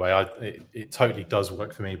figure, by the way. It totally does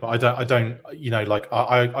work for me, but I don't, you know, like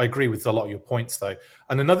I agree with a lot of your points though.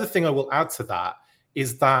 And another thing I will add to that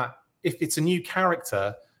is that if it's a new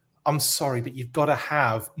character, I'm sorry, but you've got to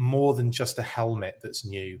have more than just a helmet that's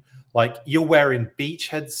new. Like you're wearing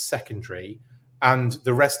Beachhead's secondary, and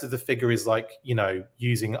the rest of the figure is like, you know,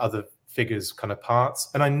 using other figures kind of parts.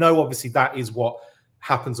 And I know obviously that is what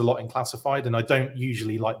happens a lot in Classified, and I don't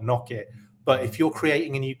usually like knock it, but if you're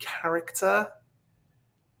creating a new character,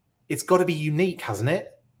 it's got to be unique, hasn't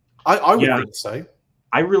it? I would think so.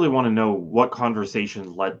 I really want to know what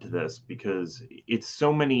conversation led to this, because it's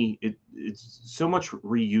so many, it's so much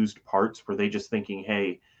reused parts where they just thinking,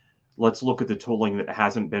 hey, let's look at the tooling that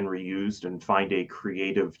hasn't been reused and find a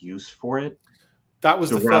creative use for it. That was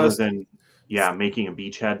so the rather first than making a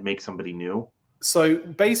beachhead make somebody new. So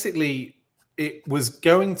basically, it was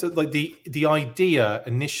going to like the idea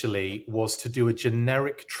initially was to do a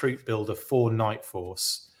generic troop builder for Night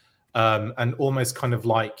Force, and almost kind of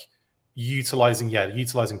like utilizing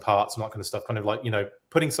parts and that kind of stuff, kind of like, you know,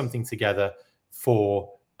 putting something together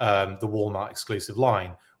for the Walmart exclusive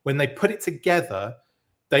line. When they put it together,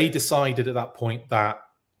 they decided at that point that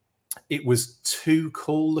it was too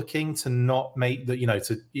cool looking to not make that, you know,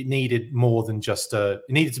 it needed to be more than just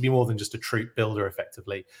a troop builder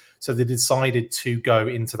effectively. So they decided to go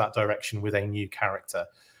into that direction with a new character.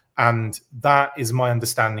 And that is my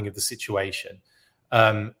understanding of the situation.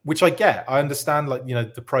 Which I get. I understand, like, you know,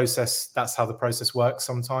 the process, that's how the process works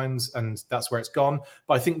sometimes, and that's where it's gone.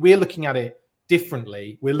 But I think we're looking at it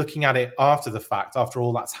differently. We're looking at it after the fact, after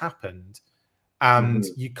all that's happened. And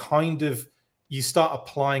you start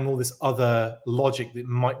applying all this other logic that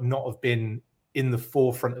might not have been in the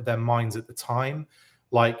forefront of their minds at the time.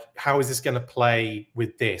 Like, how is this going to play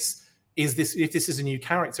with this? If this is a new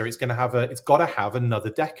character, it's got to have another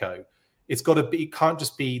deco. It's got to be. It can't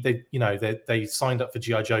just be they signed up for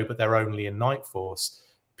G.I. Joe, but they're only in Night Force.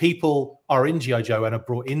 People are in G.I. Joe and are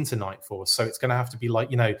brought into Night Force, so it's going to have to be like,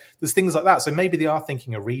 you know, there's things like that. So maybe they are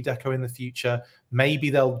thinking a redeco in the future. Maybe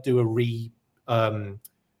they'll do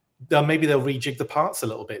maybe they'll rejig the parts a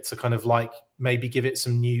little bit to kind of like maybe give it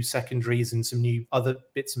some new secondaries and some new other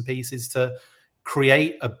bits and pieces to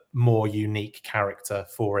create a more unique character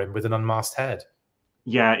for him with an unmasked head.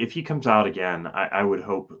 Yeah, if he comes out again, I would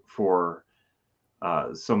hope for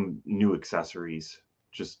some new accessories,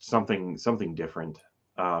 just something different.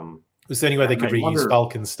 It's the only way they could reuse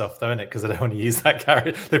Falcon stuff, though, isn't it? Because they don't want to use that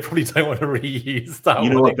character. They probably don't want to reuse that. You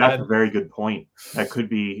know what? That's a very good point. That could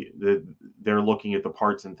be they're looking at the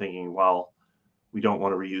parts and thinking, well, we don't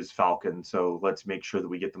want to reuse Falcon, so let's make sure that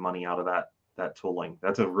we get the money out of that tooling.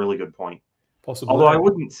 That's a really good point. Possibly. Although I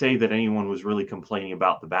wouldn't say that anyone was really complaining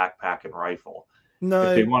about the backpack and rifle.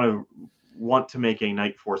 No. If they want to make a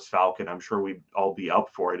Night Force Falcon, I'm sure we'd all be up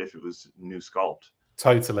for it if it was new sculpt.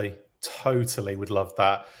 Totally would love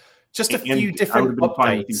that. Just a few different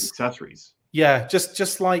updates. These accessories. Yeah,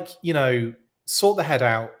 just like, you know, sort the head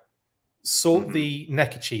out, sort the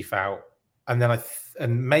neckerchief out, and then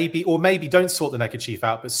maybe don't sort the neckerchief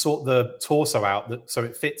out, but sort the torso out so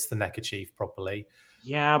it fits the neckerchief properly.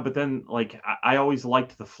 Yeah, but then, like, I always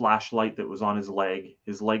liked the flashlight that was on his leg.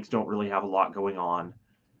 His legs don't really have a lot going on.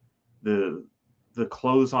 The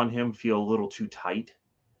clothes on him feel a little too tight.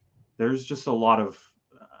 There's just a lot of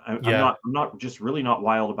I'm not just really not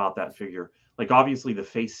wild about that figure. Like, obviously the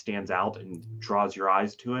face stands out and draws your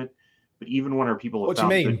eyes to it, but even when people have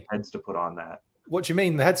found good heads to put on that. What do you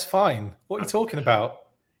mean? The head's fine. What are you talking about?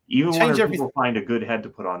 Even when people find a good head to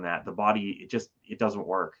put on that, the body, it doesn't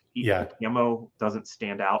work. Yeah. The camo doesn't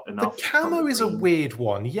stand out enough. The camo is a weird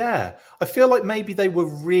one. Yeah. I feel like maybe they were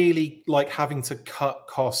really like having to cut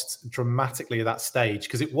costs dramatically at that stage,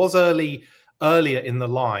 because it was earlier in the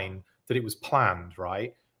line that it was planned,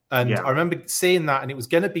 right? And I remember seeing that, and it was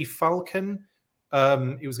going to be Falcon.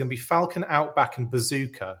 It was going to be Falcon, Outback, and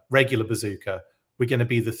Bazooka, regular Bazooka. We're going to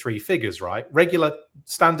be the three figures, right? Regular,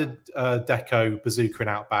 standard deco, Bazooka, and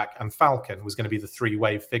Outback, and Falcon was going to be the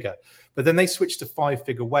 3-wave figure. But then they switched to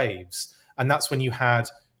 5-figure waves, and that's when you had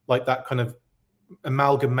like that kind of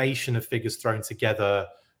amalgamation of figures thrown together,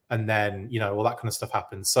 and then, you know, all that kind of stuff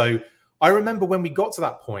happened. So I remember when we got to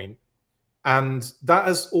that point, and that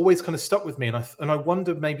has always kind of stuck with me. And I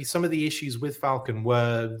wonder maybe some of the issues with Falcon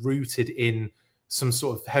were rooted in some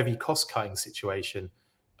sort of heavy cost-cutting situation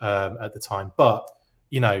at the time. But,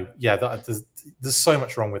 you know, yeah, there's so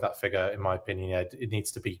much wrong with that figure, in my opinion. Yeah, it needs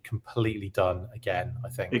to be completely done again, I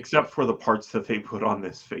think. Except for the parts that they put on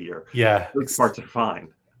this figure. Yeah. Those parts are fine.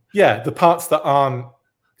 Yeah, the parts that aren't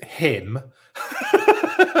him.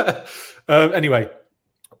 Anyway,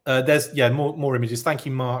 there's, more images. Thank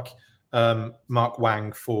you, Mark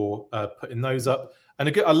Wang, for putting those up. And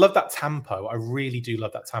I love that Tampo. I really do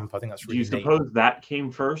love that Tampo. I think that's really neat. Do you suppose that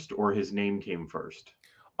came first, or his name came first?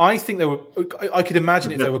 I think they were. I could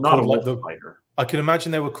imagine if they were called like the. I could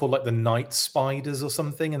imagine they were called like the Night Spiders or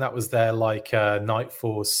something, and that was their like Night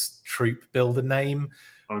Force troop builder name.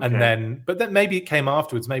 And then maybe it came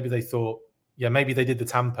afterwards. Maybe they thought, maybe they did the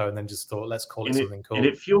Tampo and then just thought, let's call it something cool. And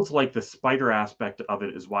it feels like the spider aspect of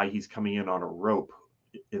it is why he's coming in on a rope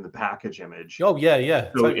in the package image. Oh, yeah.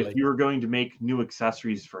 So totally. if you were going to make new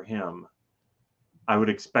accessories for him, I would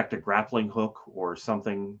expect a grappling hook or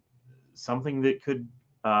something that could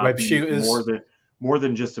web shooters, more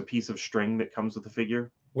than just a piece of string that comes with the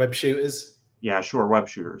figure. Web shooters. Yeah, sure, web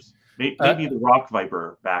shooters. Maybe the Rock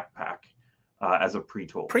Viper backpack as a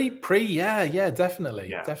pre-tool. Yeah,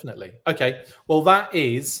 definitely. Okay, well, that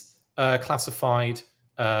is classified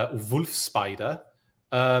Wolf Spider.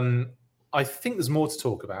 I think there's more to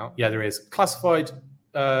talk about. Yeah, there is. Classified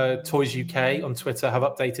Toys UK on Twitter have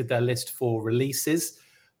updated their list for releases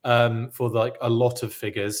for like a lot of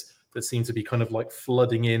figures that seem to be kind of like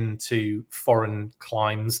flooding into foreign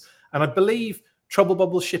climes. And I believe Trouble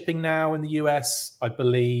Bubble shipping now in the US. I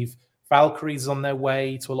believe Valkyrie's on their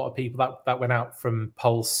way to a lot of people. That went out from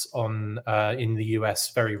Pulse on in the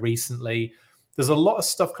US very recently. There's a lot of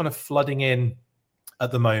stuff kind of flooding in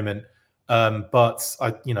at the moment. But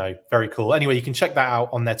very cool. Anyway, you can check that out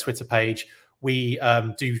on their Twitter page. We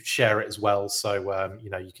do share it as well, so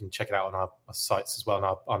you can check it out on our sites as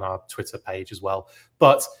well, on our Twitter page as well.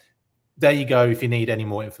 But there you go. If you need any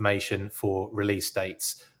more information for release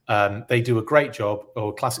dates, they do a great job,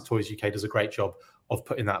 or Classic Toys UK does a great job of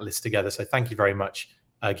putting that list together. So thank you very much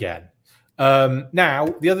again. Now,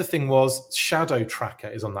 the other thing was Shadow Tracker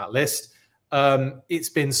is on that list. It's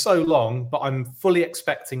been so long, but I'm fully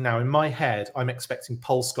expecting now in my head, I'm expecting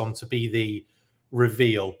Pulsegon to be the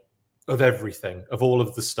reveal of everything, of all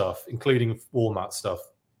of the stuff, including Walmart stuff,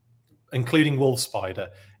 including Wolf Spider,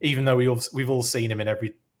 even though we've all seen him in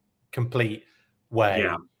every complete way.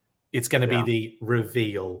 Yeah. It's going to be the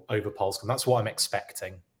reveal over Pulsegon. That's what I'm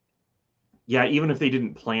expecting. Yeah, even if they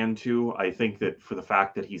didn't plan to, I think that for the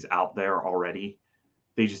fact that he's out there already,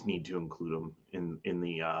 they just need to include him in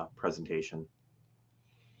the presentation.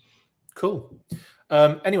 Cool.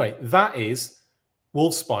 Anyway, that is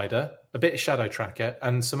Wolf Spider, a bit of Shadow Tracker,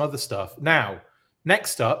 and some other stuff. Now,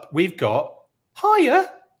 next up, we've got Hiya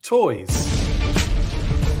Toys.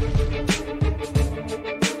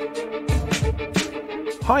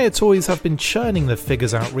 Hiya Toys have been churning the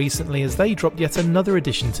figures out recently as they dropped yet another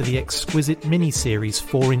addition to the exquisite mini-series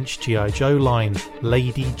 4-inch G.I. Joe line,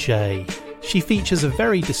 Lady J. She features a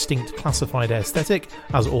very distinct classified aesthetic,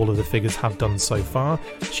 as all of the figures have done so far.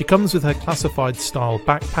 She comes with her classified style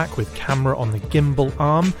backpack with camera on the gimbal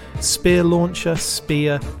arm, spear launcher,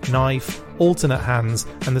 spear, knife, alternate hands,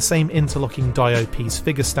 and the same interlocking Dio piece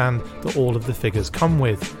figure stand that all of the figures come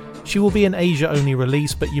with. She will be an Asia-only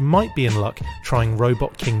release, but you might be in luck trying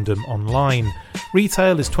Robot Kingdom online.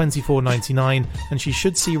 Retail is $24.99, and she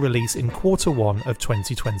should see release in Q1 of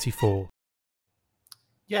 2024.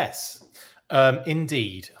 Yes,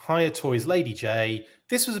 indeed. Hiya Toys Lady J.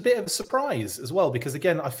 This was a bit of a surprise as well, because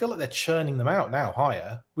again, I feel like they're churning them out now.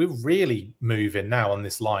 Hiya, we're really moving now on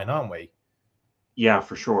this line, aren't we? Yeah,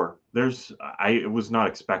 for sure. I was not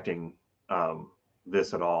expecting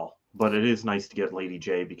this at all. But it is nice to get Lady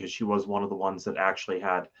J because she was one of the ones that actually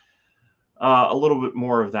had a little bit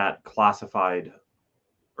more of that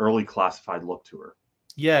early classified look to her.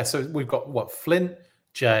 Yeah, so we've got Flint,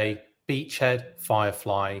 J, Beachhead,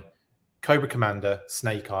 Firefly, Cobra Commander,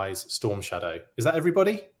 Snake Eyes, Storm Shadow. Is that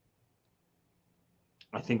everybody?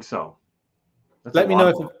 I think so. Let me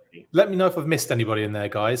know if I've missed anybody in there,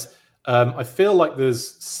 guys. I feel like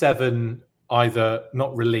there's 7 either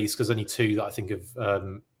not released because only 2 that I think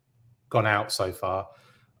have gone out so far.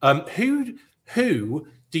 Who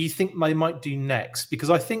do you think they might do next? Because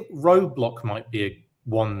I think Roadblock might be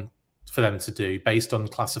one for them to do based on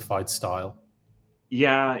classified style.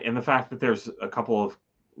 Yeah, and the fact that there's a couple of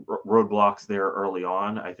roadblocks there early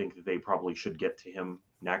on, I think that they probably should get to him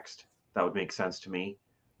next. That would make sense to me.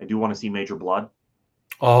 I do want to see Major Blood.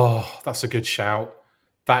 Oh, that's a good shout.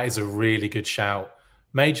 That is a really good shout.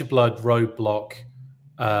 Major Blood, Roadblock,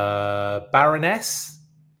 Baroness.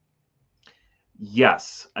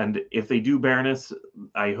 Yes, and if they do Baroness,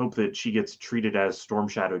 I hope that she gets treated as Storm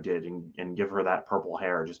Shadow did and give her that purple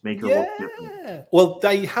hair. Just make her look different. Well,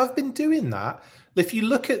 they have been doing that. If you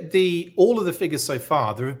look at all of the figures so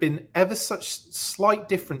far, there have been ever such slight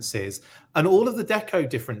differences, and all of the deco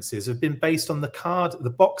differences have been based on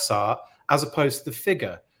the box art, as opposed to the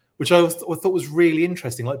figure, which I thought was really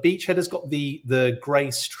interesting. Like Beachhead has got the grey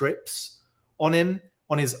strips on him,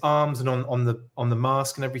 on his arms and on the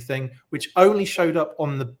mask and everything, which only showed up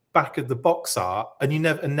on the back of the box art and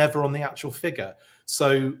never on the actual figure.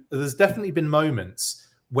 So there's definitely been moments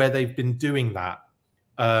where they've been doing that.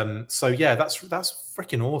 So yeah, that's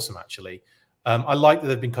freaking awesome, actually. I like that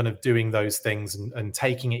they've been kind of doing those things and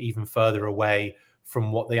taking it even further away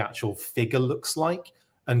from what the actual figure looks like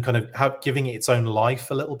and kind of giving it its own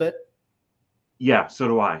life a little bit. Yeah, so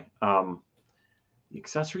do I. The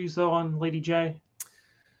accessories though on Lady J,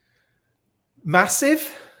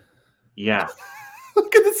 massive. Yeah.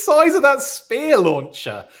 Look at the size of that spear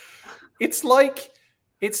launcher. It's like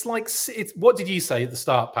what did you say at the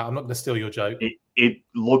start, Pat? I'm not going to steal your joke. It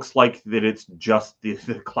looks like that it's just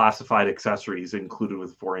the classified accessories included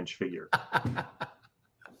with a 4-inch figure.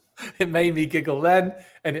 It made me giggle then,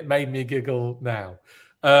 and it made me giggle now.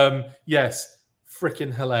 Yes,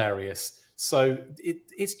 freaking hilarious. So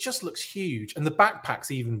it just looks huge, and the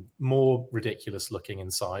backpack's even more ridiculous looking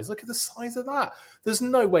in size. Look at the size of that. There's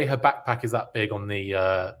no way her backpack is that big on the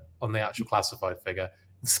actual classified figure,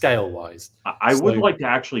 scale wise. I would like to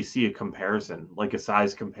actually see a comparison, like a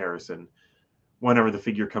size comparison, whenever the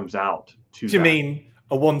figure comes out. Do you mean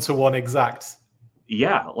a 1-to-1 exact?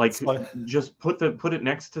 Yeah, like just put it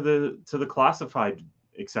next to the classified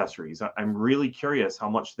accessories. I'm really curious how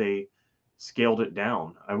much they scaled it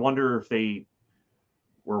down. I wonder if they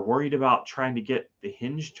were worried about trying to get the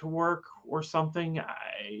hinge to work or something.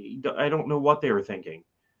 I don't know what they were thinking.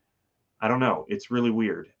 I don't know. It's really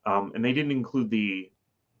weird. And they didn't include the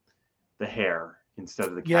hair instead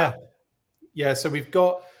of the cap. Yeah. So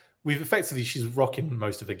we've effectively, she's rocking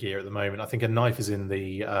most of the gear at the moment. I think a knife is in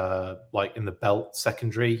the in the belt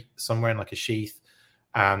secondary somewhere in like a sheath,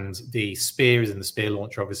 and the spear is in the spear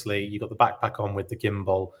launcher. Obviously, you got the backpack on with the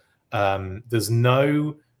gimbal. There's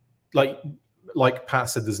no like Pat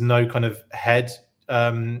said, there's no kind of head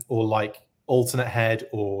or like alternate head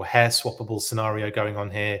or hair swappable scenario going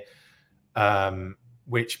on here.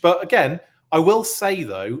 But again, I will say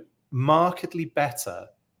though, markedly better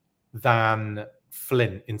than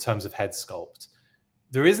Flint in terms of head sculpt.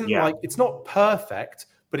 There isn't it's not perfect,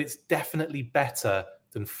 but it's definitely better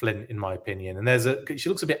than Flint in my opinion. And she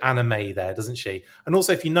looks a bit anime there, doesn't she? And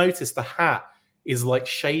also, if you notice, the hat is like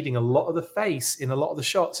shading a lot of the face in a lot of the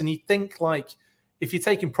shots, and you think like if you're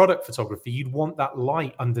taking product photography, you'd want that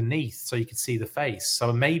light underneath so you could see the face.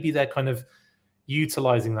 So maybe they're kind of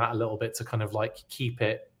utilizing that a little bit to kind of like keep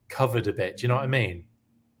it covered a bit. Do you know what I mean?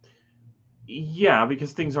 Yeah,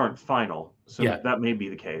 because things aren't final, so that may be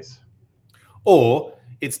the case. Or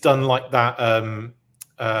it's done like that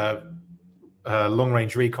long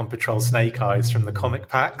range recon patrol Snake Eyes from the comic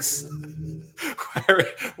packs,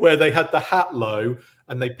 where they had the hat low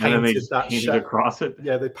and they painted painted across it.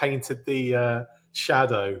 Yeah, they painted the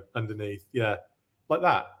shadow underneath. Yeah, like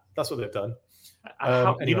that. That's what they've done.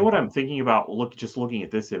 Anyway. You know what I'm thinking about? Just looking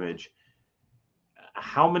at this image.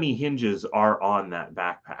 How many hinges are on that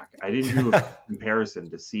backpack? I didn't do a comparison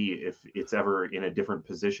to see if it's ever in a different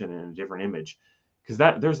position in a different image, because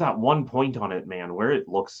there's that one point on it, man, where it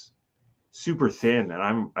looks super thin,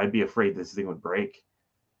 and I'd be afraid this thing would break.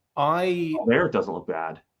 There it doesn't look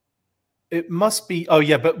bad. It must be. Oh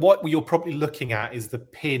yeah, but what you're probably looking at is the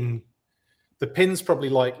pin. The pin's probably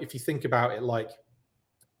like, if you think about it, like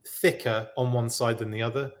thicker on one side than the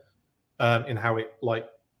other, in how it like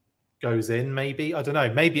goes in. Maybe, I don't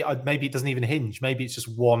know, maybe it doesn't even hinge. Maybe it's just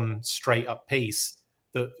one straight up piece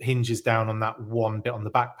that hinges down on that one bit on the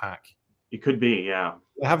backpack. It could be, yeah.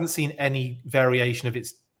 I haven't seen any variation of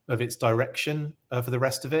its direction for the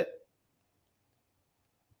rest of it.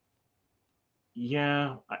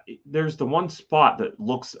 Yeah, there's the one spot that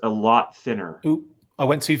looks a lot thinner. Ooh, I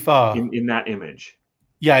went too far in that image.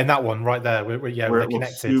 Yeah, in that one right there, where it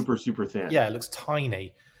looks super thin. Yeah, it looks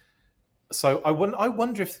tiny. So I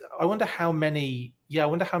wonder how many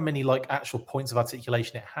like actual points of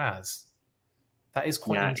articulation it has. That is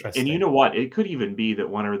quite interesting. And you know what? It could even be that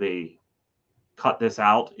whenever they cut this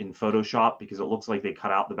out in Photoshop, because it looks like they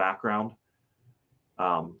cut out the background,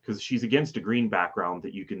 because she's against a green background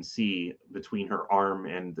that you can see between her arm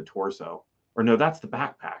and the torso. Or no, that's the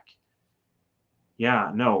backpack.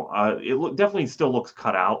 Yeah, no, it definitely still looks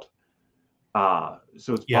cut out.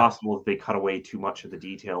 So it's possible that they cut away too much of the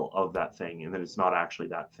detail of that thing, and then it's not actually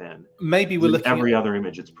that thin. Maybe we're looking every other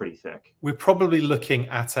image; it's pretty thick. We're probably looking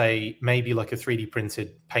at maybe like a 3D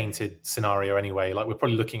printed, painted scenario anyway. Like we're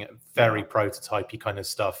probably looking at very prototypey kind of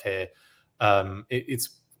stuff here. It's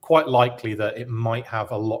quite likely that it might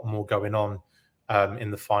have a lot more going on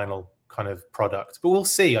in the final kind of product, but we'll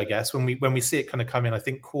see. I guess when we see it kind of come in, I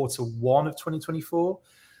think Q1 of 2024.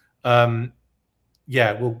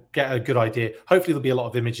 Yeah, we'll get a good idea. Hopefully there'll be a lot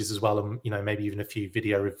of images as well, and maybe even a few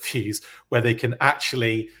video reviews where they can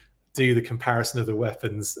actually do the comparison of the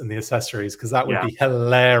weapons and the accessories, because that would be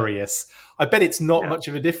hilarious. I bet it's not much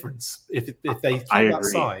of a difference if they keep that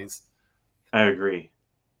size. I agree.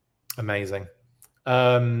 Amazing.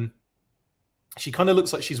 She kind of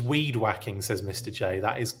looks like she's weed whacking, says Mr. J.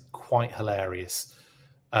 That is quite hilarious.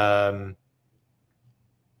 And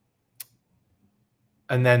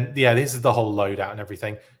then, yeah, this is the whole loadout and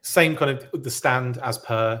everything. Same kind of the stand as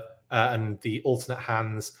per, and the alternate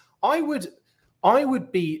hands. I would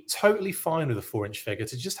be totally fine with a 4-inch figure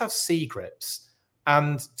to just have C grips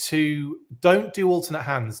and to don't do alternate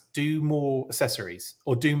hands, do more accessories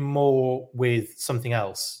or do more with something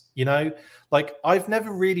else. You know, like I've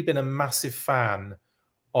never really been a massive fan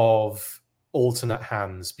of alternate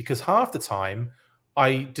hands because half the time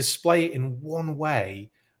I display it in one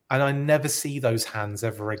way and I never see those hands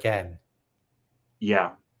ever again.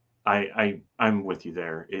 Yeah, I'm with you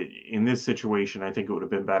there. In this situation, I think it would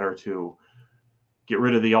have been better to get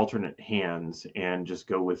rid of the alternate hands and just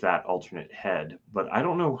go with that alternate head. But I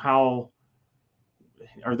don't know how.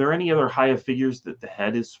 Are there any other Hiya figures that the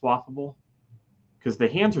head is swappable? Because the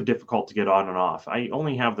hands are difficult to get on and off. I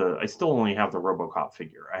still only have the RoboCop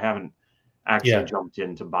figure. I haven't actually jumped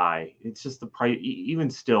in to buy. It's just the price. Even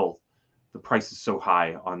still, the price is so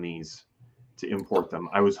high on these to import them.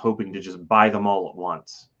 I was hoping to just buy them all at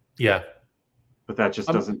once. Yeah. But that just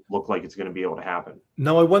doesn't look like it's going to be able to happen.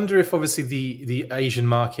 No, I wonder if obviously the Asian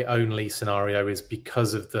market only scenario is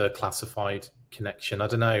because of the classified connection. I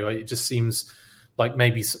don't know. It just seems like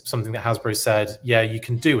maybe something that Hasbro said, yeah, you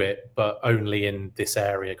can do it, but only in this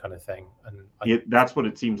area kind of thing. And that's what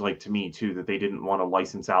it seems like to me, too, that they didn't want to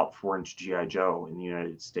license out 4-inch G.I. Joe in the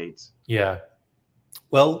United States. Yeah.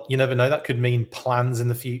 Well, you never know. That could mean plans in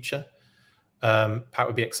the future. Pat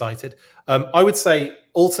would be excited. I would say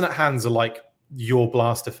alternate hands are like your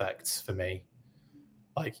blast effects for me.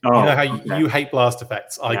 Like, you know how you hate blast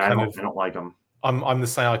effects. I don't like them. I'm the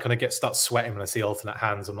same. I kind of start sweating when I see alternate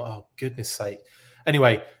hands. I'm like, oh, goodness sake.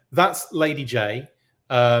 Anyway, that's Lady J.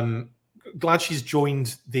 Glad she's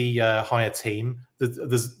joined the Hiya team.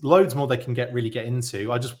 There's loads more they can really get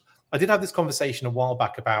into. I did have this conversation a while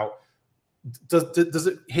back about does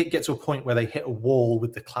it get to a point where they hit a wall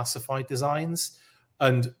with the classified designs,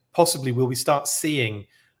 and possibly will we start seeing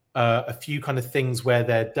a few kind of things where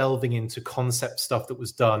they're delving into concept stuff that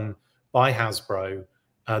was done by Hasbro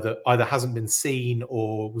that either hasn't been seen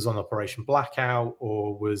or was on Operation Blackout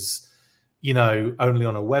or was, you know, only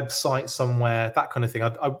on a website somewhere, that kind of thing.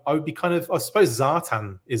 I would be kind of, I suppose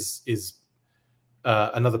Zartan is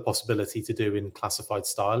another possibility to do in classified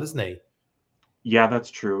style, isn't he? Yeah, that's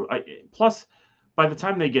true. Plus, by the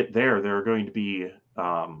time they get there are going to be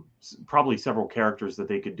probably several characters that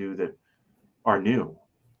they could do that are new.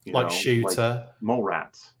 Like Shooter, like Mole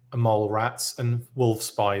Rats. Mole Rats and Wolf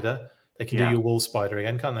Spider. They can do your Wolf Spider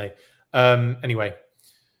again, can't they? Anyway,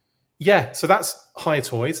 yeah, so that's Hiya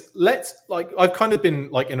Toys. I've kind of been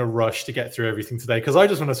like in a rush to get through everything today because I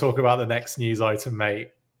just want to talk about the next news item, mate.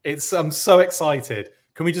 I'm so excited.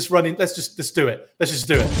 Can we just run in? Let's do it. Let's just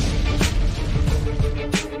do it.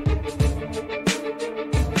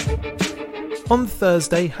 On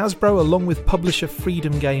Thursday, Hasbro, along with publisher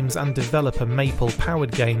Freedom Games and developer Maple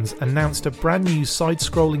Powered Games, announced a brand new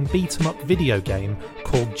side-scrolling beat-em-up video game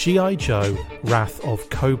called G.I. Joe Wrath of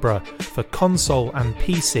Cobra for console and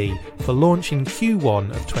PC for launch in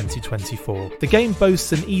Q1 of 2024. The game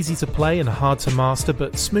boasts an easy-to-play and hard-to-master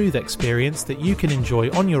but smooth experience that you can enjoy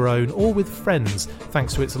on your own or with friends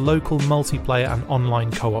thanks to its local multiplayer and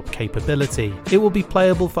online co-op capability. It will be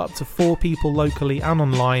playable for up to 4 people locally and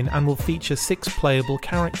online and will feature 6 playable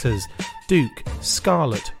characters: Duke,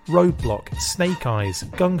 Scarlet, Roadblock, Snake Eyes,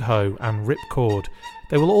 Gung Ho and Ripcord.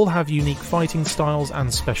 They will all have unique fighting styles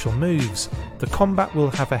and special moves. The combat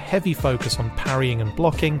will have a heavy focus on parrying and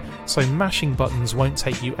blocking, so mashing buttons won't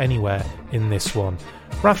take you anywhere in this one.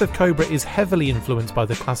 Wrath of Cobra is heavily influenced by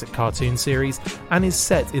the classic cartoon series and is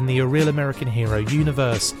set in the A Real American Hero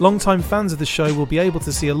universe. Longtime fans of the show will be able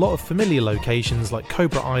to see a lot of familiar locations like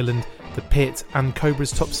Cobra Island, the Pit and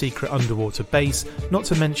Cobra's top secret underwater base, not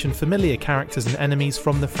to mention familiar characters and enemies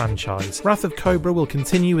from the franchise. Wrath of Cobra will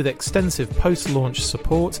continue with extensive post-launch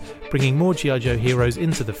support, bringing more G.I. Joe heroes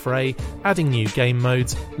into the fray, adding new game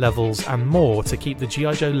modes, levels and more to keep the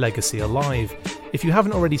G.I. Joe legacy alive. If you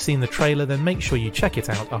haven't already seen the trailer, then make sure you check it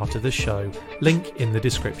out after the show. Link in the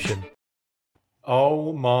description.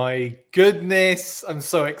 Oh my goodness, I'm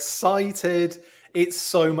so excited. It's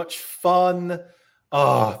so much fun.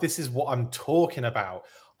 Oh, this is what I'm talking about.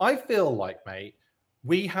 I feel like, mate,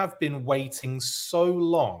 we have been waiting so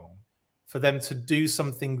long for them to do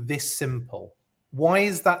something this simple. Why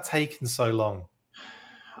is that taking so long?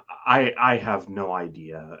 I have no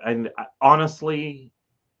idea. And honestly,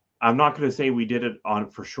 I'm not going to say we did it on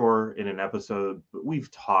for sure in an episode, but we've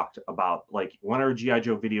talked about like when our G.I.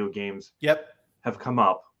 Joe video games have come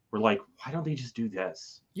up, we're like, why don't they just do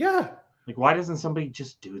this? Yeah. Like, why doesn't somebody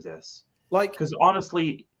just do this? Like, Because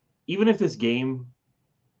honestly, even if this game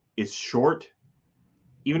is short,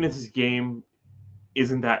 even if this game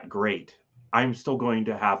isn't that great, I'm still going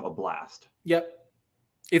to have a blast. yep.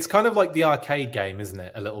 It's kind of like the arcade game, isn't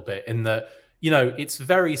it? A little bit in that, it's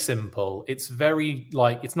very simple. It's very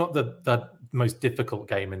like, it's not the most difficult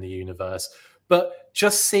game in the universe, but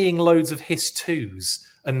just seeing loads of Hiss 2s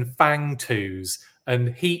and Fang 2s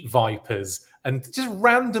and Heat Vipers and just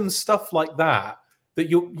random stuff like that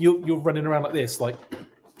you're running around like this, like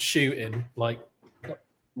shooting, like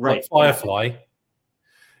Right. Firefly.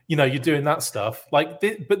 You're doing that stuff. But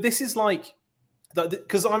this is like,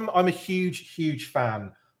 because I'm a huge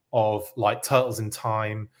fan of like Turtles in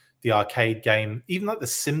Time, the arcade game, even like the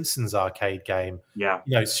Simpsons arcade game. Yeah.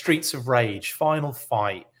 Streets of Rage, Final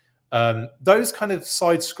Fight, those kind of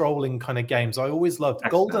side-scrolling kind of games. I always loved.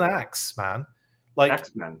 X-Men. Golden Axe, man. Like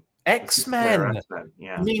X-Men. X-Men.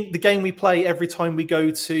 Yeah. I mean, the game we play every time we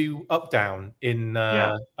go to Updown in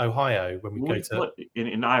Ohio when we go to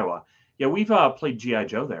in Iowa. Yeah, we've played G.I.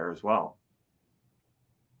 Joe there as well.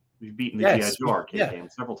 We've beaten the G.I. Joe arcade game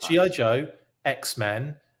several times. G.I. Joe,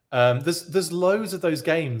 X-Men. There's loads of those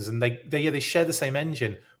games, and they share the same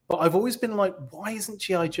engine. But I've always been like, why isn't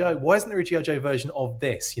G.I. Joe? Why isn't there a G.I. Joe version of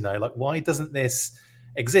this? Like, why doesn't this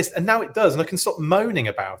exist? And now it does, and I can stop moaning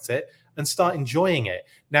about it and start enjoying it.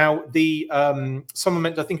 Now, someone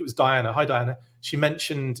mentioned, I think it was Diana. Hi, Diana. She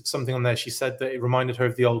mentioned something on there. She said that it reminded her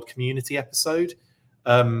of the old Community episode.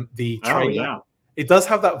 The trailer. Oh, yeah. It does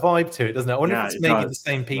have that vibe to it, doesn't it? I wonder if it's maybe does. the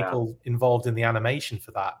same people involved in the animation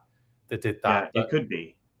for that did that. Yeah, it could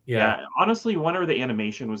be. Yeah. Honestly, whenever the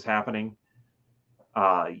animation was happening,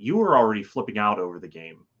 you were already flipping out over the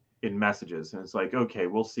game in messages. And it's like, okay,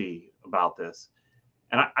 we'll see about this.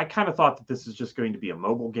 And I kind of thought that this is just going to be a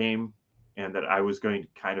mobile game and that I was going to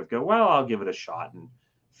kind of go, well, I'll give it a shot and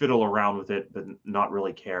fiddle around with it, but not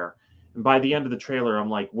really care. And by the end of the trailer, I'm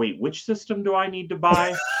like, wait, which system do I need to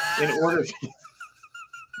buy in order to...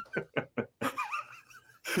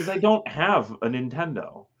 Because I don't have a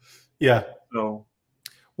Nintendo. Yeah. So,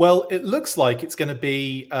 well, it looks like it's going to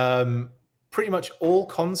be pretty much all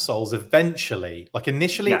consoles eventually. Like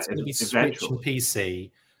initially, it's going to be Switch and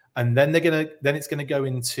PC, and then it's going to go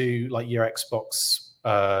into like your Xbox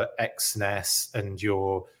X and S and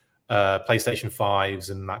your PlayStation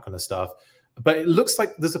 5s and that kind of stuff. But it looks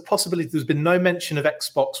like there's a possibility. There's been no mention of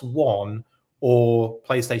Xbox One or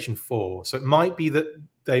PlayStation 4, so it might be that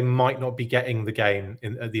they might not be getting the game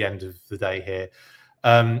at the end of the day here.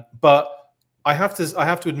 But I have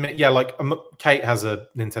to admit, like Kate has a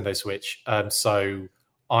Nintendo Switch, so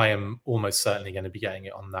I am almost certainly going to be getting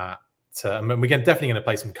it on that. We're definitely going to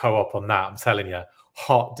play some co-op on that. I'm telling you,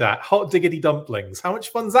 hot diggity dumplings. How much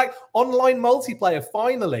fun is that? Online multiplayer,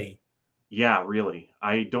 finally. Yeah, really.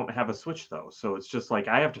 I don't have a Switch though, so it's just like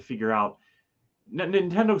I have to figure out.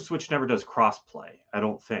 Nintendo Switch never does crossplay, I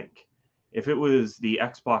don't think. If it was the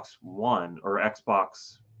Xbox One or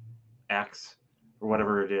Xbox X or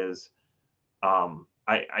whatever it is,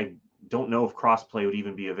 I don't know if crossplay would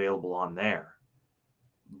even be available on there.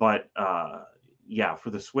 But for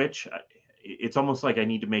the Switch, it's almost like I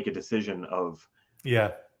need to make a decision of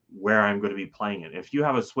where I'm going to be playing it. If you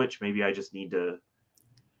have a Switch, maybe I just need to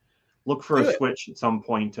look for a Switch at some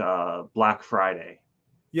point Black Friday.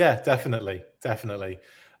 Yeah, definitely.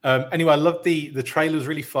 Anyway, I love the trailer. Was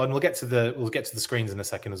really fun. We'll get to the screens in a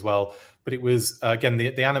second as well. But it was again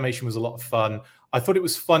the animation was a lot of fun. I thought it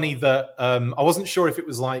was funny that I wasn't sure if it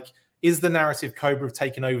was like, is the narrative Cobra have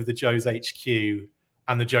taken over the Joe's HQ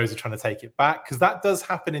and the Joes are trying to take it back? Because that does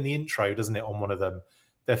happen in the intro, doesn't it? On one of them,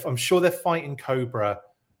 I'm sure they're fighting Cobra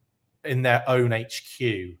in their own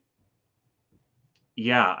HQ.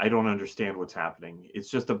 Yeah, I don't understand what's happening. It's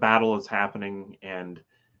just a battle is happening, and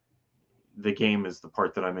the game is the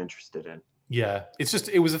part that I'm interested in. Yeah,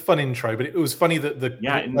 it was a fun intro, but it was funny that the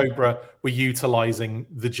Cobra were utilizing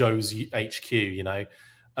the Joe's HQ,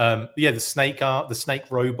 the snake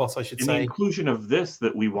robot, I should say. The inclusion of this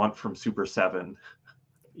that we want from Super 7.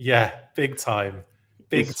 Yeah, big time.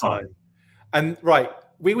 Big time. And right,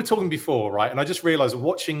 we were talking before, right? And I just realized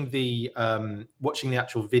watching the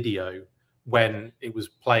actual video when it was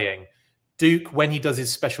playing, Duke, when he does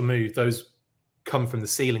his special move, those come from the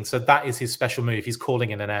ceiling. So that is his special move. He's calling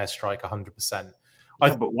in an airstrike 100%.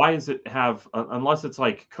 But why does it have, unless it's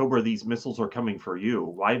like Cobra, these missiles are coming for you?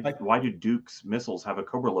 Why do Duke's missiles have a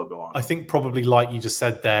Cobra logo on them? I think probably like you just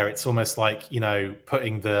said there, it's almost like,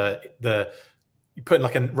 putting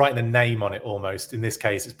writing a name on it almost. In this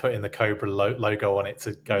case, it's putting the Cobra logo on it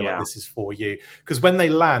to go like, this is for you. Because when they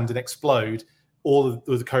land and explode, all of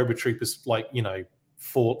the Cobra troopers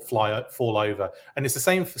fall over. And it's the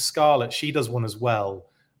same for Scarlet. She does one as well.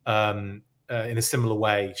 In a similar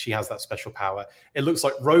way, she has that special power. It looks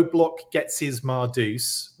like Roadblock gets his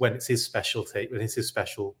Marduce when it's his specialty, when it's his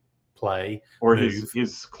special play. Or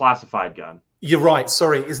his classified gun. You're right.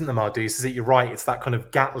 Sorry, it isn't the Marduce, is it? You're right. It's that kind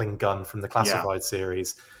of Gatling gun from the classified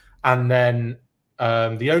series. And then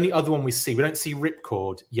the only other one we don't see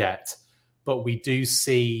Ripcord yet, but we do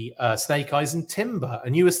see Snake Eyes and Timber.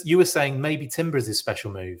 And you were saying maybe Timber is his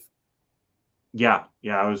special move. Yeah.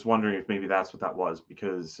 I was wondering if maybe that's what that was,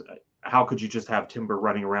 because how could you just have Timber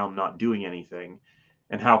running around not doing anything?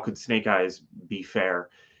 And how could Snake Eyes be fair?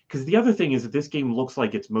 Because the other thing is that this game looks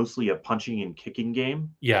like it's mostly a punching and kicking game.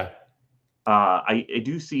 Yeah. I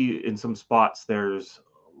do see in some spots there's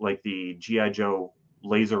like the G.I. Joe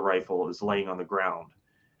laser rifle is laying on the ground.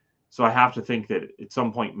 So I have to think that at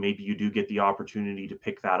some point maybe you do get the opportunity to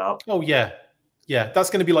pick that up. Oh, yeah. Yeah, that's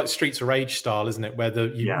going to be like Streets of Rage style, isn't it? Where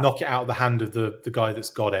you knock it out of the hand of the guy that's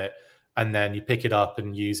got it, and then you pick it up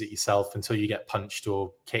and use it yourself until you get punched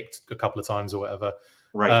or kicked a couple of times or whatever.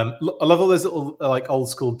 Right. I love all those little like old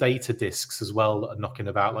school data discs as well that are knocking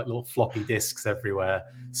about, like little floppy discs everywhere.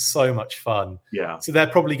 So much fun. Yeah. So they're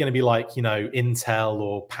probably going to be like, Intel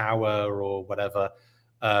or Power or whatever.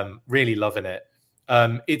 Really loving it.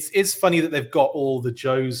 It's funny that they've got all the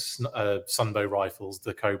Joe's Sunbow rifles,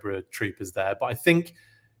 the Cobra Troopers there, but I think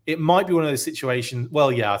it might be one of those situations.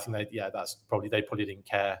 Well, yeah, I think they probably didn't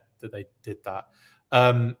care that they did that.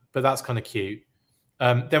 But that's kind of cute.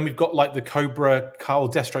 Then we've got like the Cobra or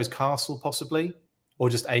Destro's Castle, possibly, or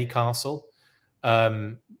just a castle.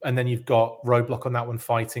 And then you've got Roadblock on that one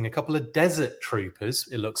fighting a couple of Desert Troopers,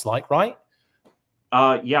 it looks like, right?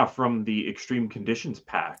 Yeah, from the Extreme Conditions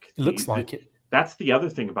pack. It looks like it. That's the other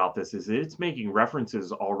thing about this, is it's making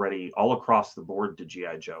references already all across the board to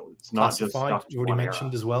G.I. Joe. It's not just stuff you already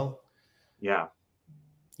mentioned as well. Yeah.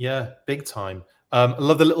 Yeah, big time. I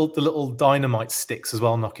love the little dynamite sticks as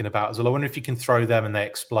well knocking about as well. I wonder if you can throw them and they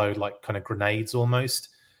explode like kind of grenades almost.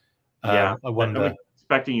 Yeah, I wonder. I'm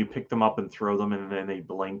expecting you pick them up and throw them, and then they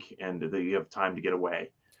blink and you have time to get away.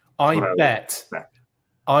 I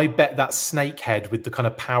bet that snake head with the kind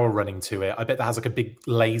of power running to it, I bet that has like a big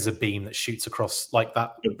laser beam that shoots across like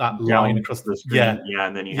that line across the screen. Yeah,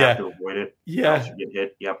 and then you have to avoid it. Yeah. You get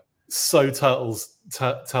hit. Yep. So Turtles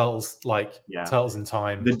in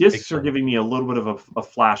Time. The discs are giving me a little bit of a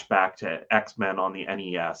flashback to X-Men on the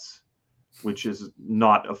NES, which is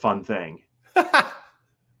not a fun thing. I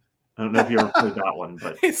don't know if you ever played that one,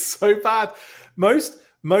 but it's so bad. Most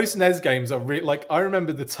NES games are really like, I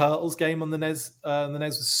remember the Turtles game on the NES. The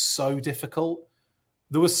NES was so difficult.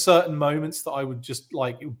 There were certain moments that I would just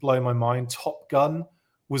like, it would blow my mind. Top Gun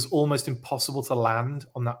was almost impossible to land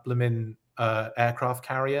on that blooming aircraft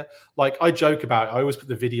carrier. Like I joke about it. I always put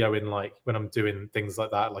the video in like when I'm doing things like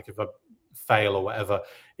that. Like if I fail or whatever,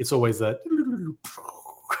 it's always a.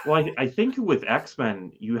 Well, I think with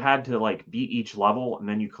X-Men, you had to like beat each level, and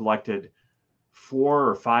then you collected 4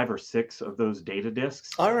 or 5 or 6 of those data discs.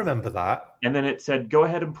 I remember that. And then it said, go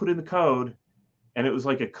ahead and put in the code. And it was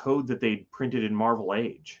like a code that they'd printed in Marvel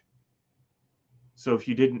Age. So if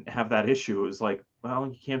you didn't have that issue, it was like, well,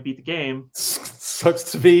 you can't beat the game.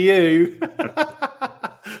 Sucks to be you.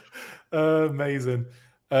 Amazing.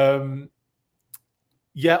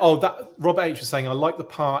 Yeah. Oh, that Robert H was saying, I like the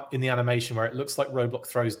part in the animation where it looks like Roadblock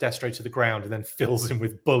throws Destro to the ground and then fills him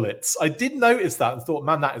with bullets. I did notice that and thought,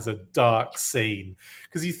 man, that is a dark scene,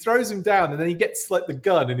 because he throws him down and then he gets like the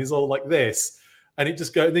gun and he's all like this, and it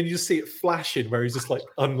just goes, and then you just see it flashing where he's just like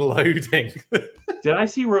unloading. Did I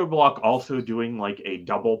see Roadblock also doing like a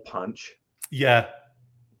double punch? Yeah.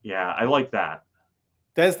 Yeah, I like that.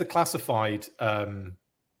 There's the classified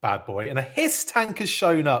bad boy, and a hiss tank has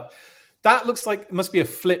shown up. That looks like it must be a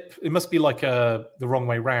flip. It must be like the wrong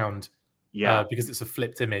way round. Yeah, because it's a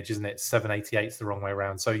flipped image, isn't it? 788 is the wrong way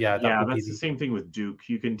around. So yeah, that's the same thing with Duke.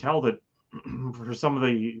 You can tell that for some of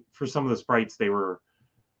the sprites, they were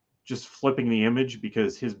just flipping the image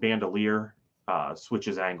because his bandolier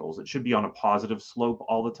switches angles. It should be on a positive slope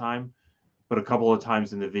all the time, but a couple of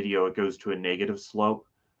times in the video it goes to a negative slope.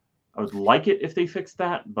 I would like it if they fixed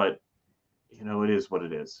that, but it is what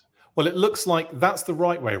it is. Well, it looks like that's the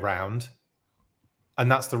right way round, and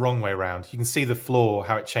that's the wrong way round. You can see the floor,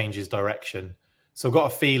 how it changes direction. So I've got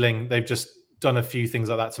a feeling they've just done a few things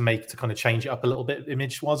like that to kind of change it up a little bit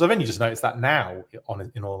image-wise. I've only just noticed that now,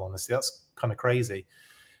 in all honesty. That's kind of crazy.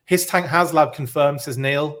 His Tank HasLab confirmed, says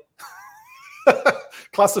Neil.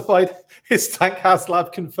 Classified His Tank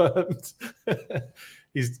HasLab confirmed.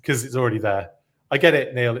 Because it's already there. I get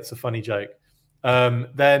it, Neil. It's a funny joke.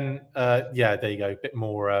 Then there you go. A bit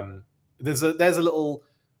more. There's a little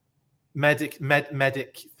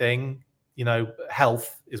medic thing. You know,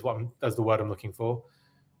 health is that's the word I'm looking for.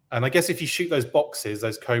 And I guess if you shoot those boxes,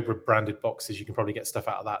 those Cobra branded boxes, you can probably get stuff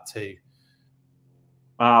out of that too.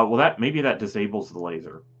 Well, maybe that disables the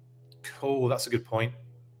laser. Cool, that's a good point.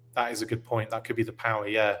 That is a good point. That could be the power,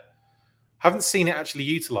 yeah. Haven't seen it actually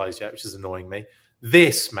utilized yet, which is annoying me.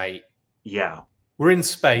 This, mate. Yeah. We're in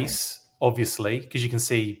space, obviously, because you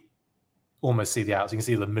can almost see the outs. You can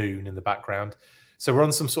see the moon in the background. So we're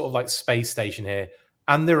on some sort of like space station here.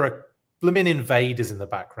 And there are blooming invaders in the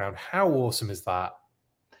background. How awesome is that?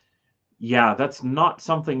 Yeah, that's not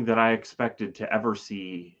something that I expected to ever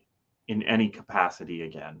see in any capacity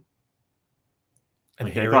again. And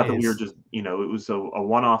like, I thought that we were just, it was a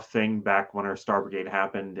one-off thing back when our Star Brigade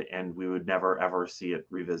happened, and we would never ever see it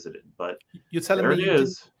revisited. But you're telling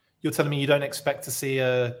me you don't expect to see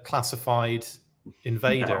a classified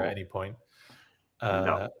invader at any point.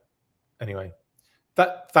 No. Anyway,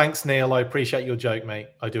 thanks, Neil. I appreciate your joke, mate.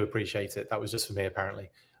 I do appreciate it. That was just for me, apparently.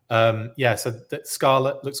 Yeah, so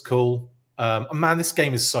Scarlet looks cool. Man, this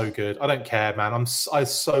game is so good. I don't care, man. I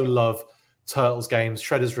so love Turtles games.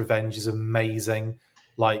 Shredder's Revenge is amazing.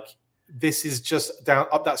 Like, this is just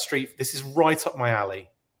up that street. This is right up my alley.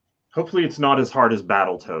 Hopefully it's not as hard as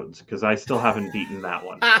Battletoads, because I still haven't beaten that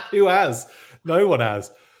one. Who has? No one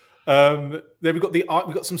has. Then we've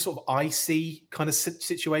got some sort of icy kind of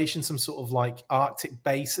situation, some sort of like Arctic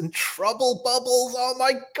base and Trouble Bubbles. Oh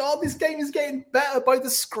my god, this game is getting better by the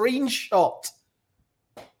screenshot.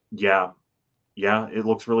 Yeah, it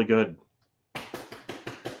looks really good.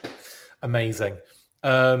 Amazing.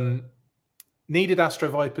 Needed Astro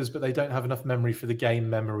Vipers, but they don't have enough memory for the game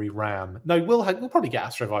memory RAM. No, we'll probably get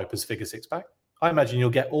Astro Vipers figure 6-pack. I imagine you'll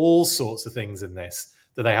get all sorts of things in this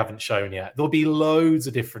that they haven't shown yet. There'll be loads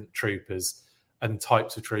of different troopers and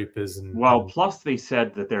types of troopers. Plus they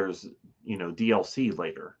said that there's, DLC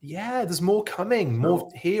later. Yeah, there's more coming. More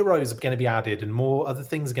heroes are going to be added and more other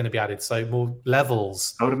things are going to be added. So more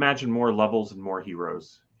levels. I would imagine more levels and more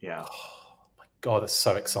heroes. Yeah. Oh my God, that's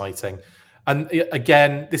so exciting. And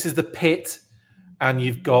again, this is the pit. And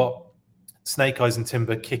you've got Snake Eyes and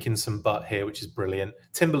Timber kicking some butt here, which is brilliant.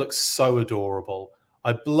 Timber looks so adorable.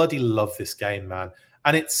 I bloody love this game, man.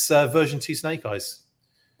 And it's version 2 Snake Eyes,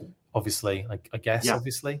 obviously, I guess,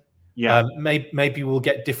 obviously. Yeah. Maybe we'll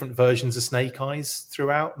get different versions of Snake Eyes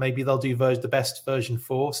throughout. Maybe they'll do the best version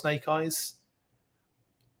 4 Snake Eyes.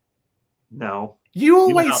 No. You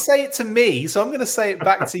always say it to me, so I'm going to say it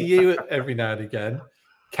back to you every now and again.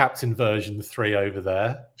 Captain version 3 over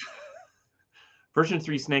there. Version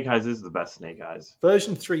 3 Snake Eyes is the best Snake Eyes.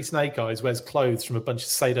 Version 3 Snake Eyes wears clothes from a bunch of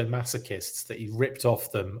sadomasochists that he ripped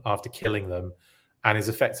off them after killing them and is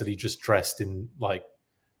effectively just dressed in like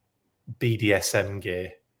BDSM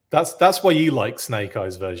gear. That's why you like Snake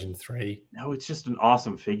Eyes version 3. No, it's just an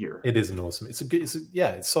awesome figure. It is an awesome. It's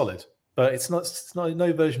solid. But it's not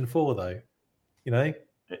no version 4 though.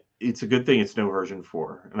 It's a good thing it's no version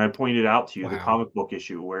 4. And I pointed out to you the comic book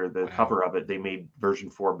issue where the cover of it, they made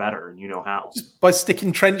version 4 better, and you know how. Just by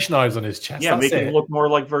sticking trench knives on his chest. Yeah, make it look more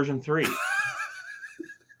like version 3.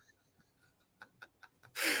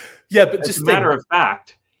 Yeah, but as a matter of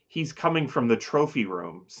fact, he's coming from the trophy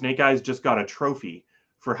room. Snake Eyes just got a trophy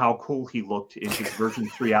for how cool he looked in his version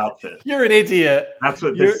 3 outfit. You're an idiot. That's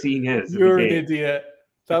what this scene is. You're an idiot.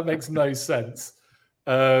 That makes no sense.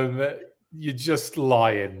 You're just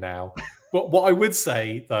lying now. What I would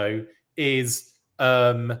say though is,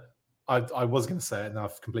 I was going to say it and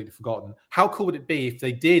I've completely forgotten. How cool would it be if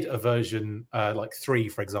they did a version like 3,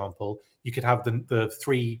 for example? You could have the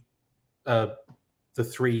three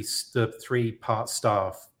part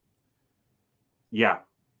staff. Yeah.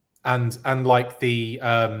 And like the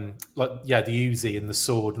Uzi and the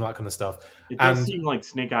sword and that kind of stuff. It does seem like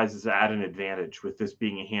Snake Eyes is at an advantage with this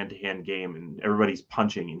being a hand-to-hand game and everybody's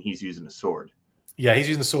punching and he's using a sword. Yeah, he's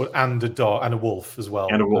using a sword and a dog and a wolf as well.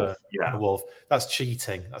 And a wolf, And a wolf. That's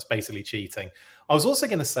cheating. That's basically cheating. I was also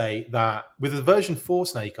going to say that with the version 4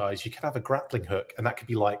 Snake Eyes, you could have a grappling hook and that could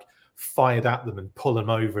be like fired at them and pull them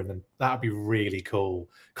over, and then that would be really cool.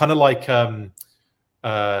 Kind of like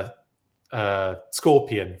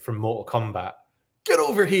Scorpion from Mortal Kombat. Get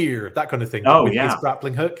over here, that kind of thing. Oh, with his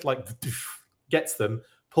grappling hook, like gets them,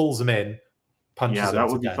 pulls them in, punches them. Yeah, that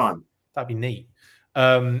would be fun. That'd be neat.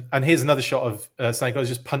 And here's another shot of Snake Eyes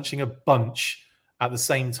just punching a bunch at the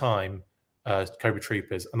same time, Cobra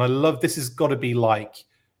Troopers. And I love this. Has got to be like,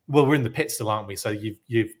 well, we're in the pit still, aren't we? So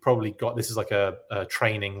you've probably got, this is like a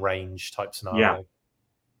training range type scenario.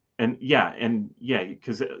 Yeah.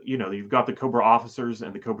 Because you've got the Cobra officers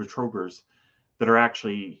and the Cobra Troopers that are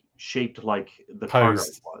actually shaped like the card art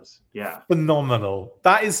Posed. was. Yeah. Phenomenal.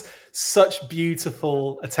 That is such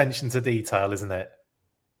beautiful attention to detail, isn't it?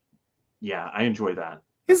 Yeah, I enjoy that.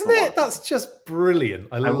 Isn't it? That's just brilliant.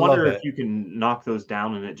 I love wonder it. if you can knock those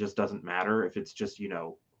down and it just doesn't matter if it's just,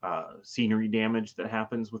 scenery damage that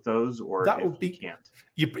happens with those, or That if would be. you can't.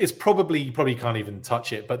 It's probably you probably can't even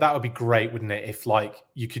touch it, but that would be great, wouldn't it? If like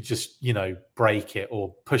you could just break it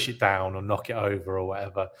or push it down or knock it over or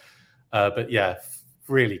whatever. But yeah,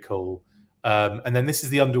 really cool. And then this is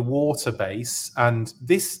the underwater base, and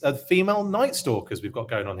this female Night Stalkers we've got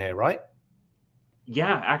going on here, right?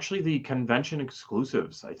 Yeah, actually, the convention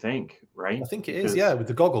exclusives, I think, right? I think it is, yeah, with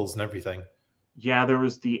the goggles and everything. Yeah, there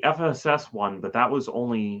was the FSS one, but that was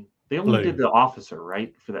only they only Blue. did the officer,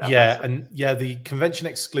 right? For the FSS. The convention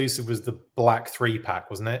exclusive was the black 3-pack,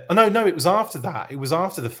 wasn't it? Oh no, it was after that. It was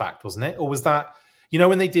after the fact, wasn't it? Or was that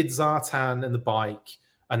when they did Zartan and the bike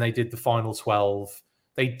and they did the final 12,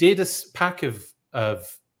 they did a pack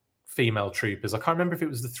of female troopers. I can't remember if it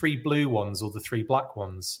was the 3 blue ones or the 3 black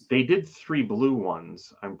ones. They did 3 blue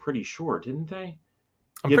ones, I'm pretty sure, didn't they?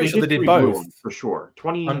 I'm pretty sure they did both. Ones, for sure.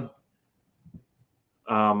 20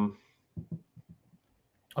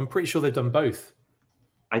 I'm pretty sure they've done both.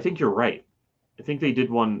 I think you're right. I think they did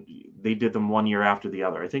them 1 year after the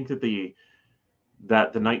other. I think that the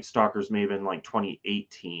Night Stalkers may have been like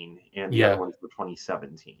 2018 and the other ones were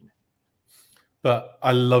 2017. But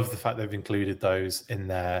I love the fact they've included those in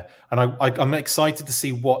there. And I'm excited to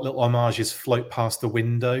see what little homages float past the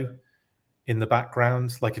window in the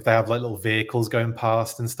background. Like if they have like little vehicles going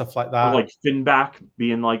past and stuff like that. Or like Finback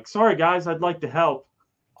being like, sorry guys, I'd like to help.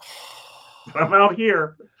 I'm out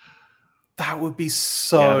here. That would be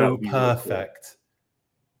so perfect. Really cool.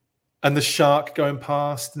 And the shark going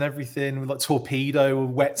past and everything with like torpedo or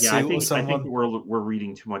wetsuit or someone. I think we're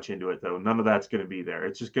reading too much into it though. None of that's going to be there.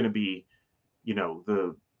 It's just going to be,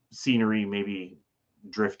 the scenery maybe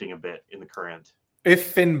drifting a bit in the current.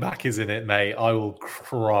 If Finback is in it, mate, I will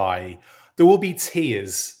cry. There will be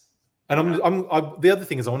tears. And the other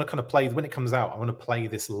thing is I want to kind of play, when it comes out, I want to play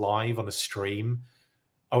this live on a stream.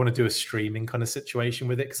 I want to do a streaming kind of situation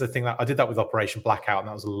with it because I think that I did that with Operation Blackout and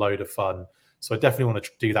that was a load of fun. So I definitely want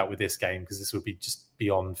to do that with this game because this would be just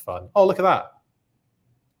beyond fun. Oh, look at that.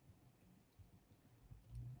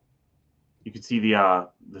 You could see the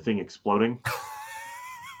thing exploding.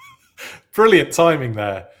 Brilliant timing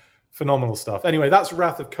there. Phenomenal stuff. Anyway, that's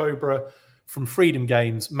Wrath of Cobra from Freedom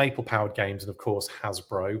Games, Maple Powered Games, and of course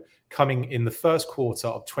Hasbro, coming in the first quarter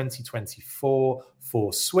of 2024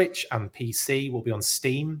 for Switch and PC. Will be on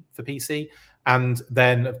Steam for PC. And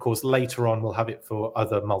then, of course, later on, we'll have it for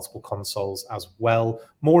other multiple consoles as well.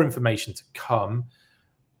 More information to come.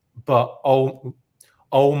 But oh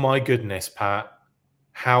my goodness, Pat.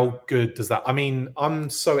 How good does that? I mean, I'm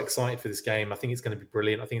so excited for this game. I think it's going to be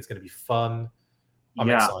brilliant. I think it's going to be fun. I'm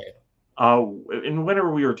excited. And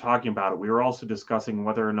whenever we were talking about it, we were also discussing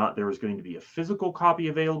whether or not there was going to be a physical copy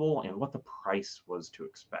available and what the price was to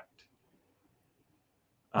expect.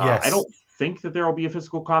 Yes. I don't think that there will be a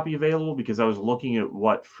physical copy available because I was looking at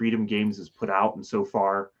what Freedom Games has put out, and so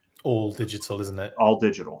far, all digital, isn't it? All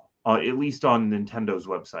digital, at least on Nintendo's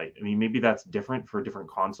website. I mean, maybe that's different for different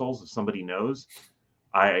consoles. If somebody knows,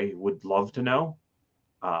 I would love to know.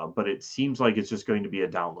 But it seems like it's just going to be a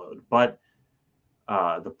download. But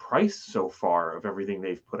the price so far of everything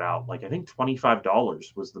they've put out, like I think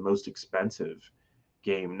 $25 was the most expensive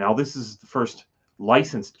game. Now, this is the first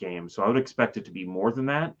licensed game, so I would expect it to be more than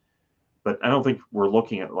that. But I don't think we're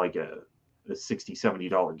looking at like a $60,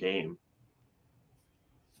 $70 game.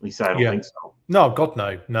 At least I don't think so. No, God,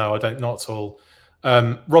 no. No, I don't. Not at all.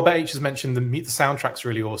 Robert H has mentioned the soundtrack's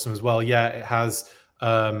really awesome as well. Yeah, it has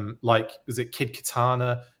is it Kid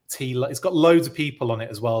Katana? It's got loads of people on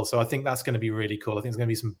it as well. So I think that's going to be really cool. I think there's going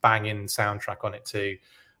to be some banging soundtrack on it too.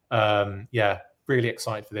 Really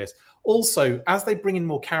excited for this. Also, as they bring in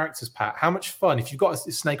more characters, Pat, how much fun, if you've got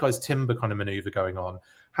a Snake Eyes Timber kind of maneuver going on,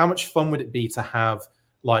 how much fun would it be to have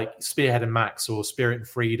like Spearhead and Max or Spirit and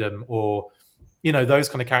Freedom or, those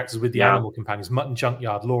kind of characters with the animal companions, Mutton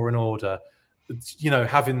Junkyard, Law and Order,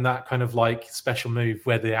 having that kind of like special move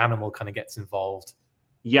where the animal kind of gets involved.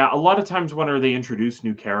 Yeah, a lot of times whenever they introduce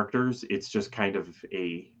new characters, it's just kind of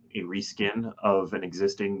a reskin of an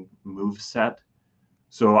existing move set.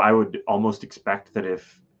 So I would almost expect that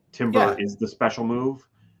if Timber is the special move,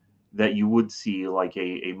 that you would see like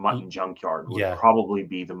a Mutton Junkyard would probably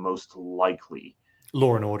be the most likely.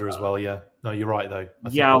 Law and Order as well, yeah. No, you're right though.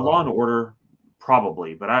 Law and Order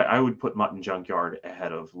probably, but I would put Mutton Junkyard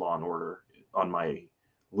ahead of Law and Order on my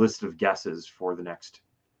list of guesses for the next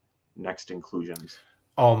inclusions.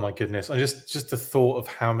 Oh my goodness! I just the thought of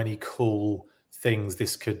how many cool things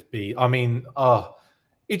this could be. I mean,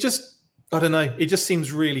 it just, I don't know. It just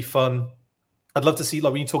seems really fun. I'd love to see,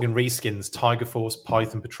 like, when you're talking reskins, Tiger Force,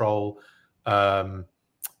 Python Patrol,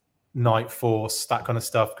 Night Force, that kind of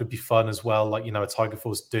stuff could be fun as well. Like, a Tiger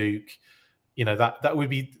Force Duke, that would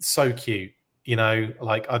be so cute.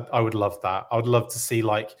 Like I would love that. I would love to see,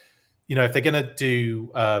 like, if they're gonna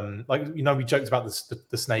do we joked about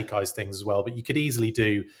the Snake Eyes things as well, but you could easily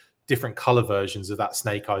do different color versions of that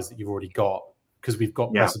Snake Eyes that you've already got, because we've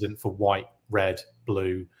got precedent for white, red,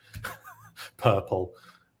 blue, purple.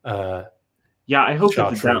 I hope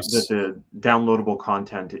that the downloadable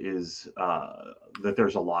content is that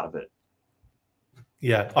there's a lot of it.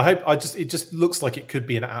 Yeah, I hope. It just looks like it could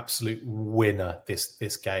be an absolute winner,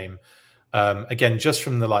 this game. Again, just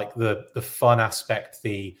from the fun aspect,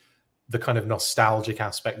 the kind of nostalgic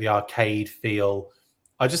aspect, the arcade feel.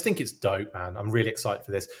 I just think it's dope, man. I'm really excited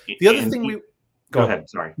for this. The other thing go ahead.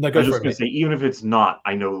 Sorry, no, go I was for just going to say, even if it's not,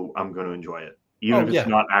 I know I'm going to enjoy it. Even if it's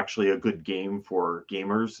not actually a good game for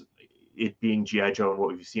gamers, it being G.I. Joe and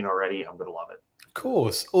what we've seen already, I'm going to love it. Of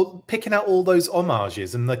course, or picking out all those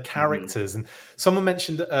homages and the characters. And someone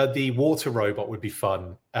mentioned the water robot would be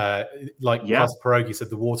fun. Pierogi said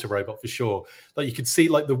the water robot for sure. Like, you could see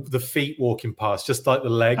like the feet walking past, just like the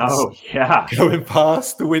legs. Oh yeah, going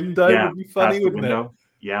past the window would be funny, wouldn't it?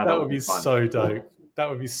 Yeah, that would be so dope. That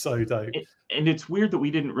would be so dope. And it's weird that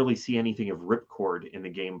we didn't really see anything of Ripcord in the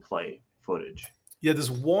gameplay footage. Yeah,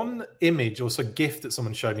 there's one image or so GIF that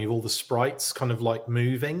someone showed me of all the sprites kind of like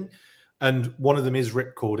moving. And one of them is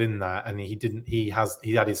Ripcord in that, and he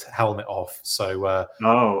had his helmet off. So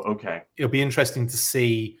okay. It'll be interesting to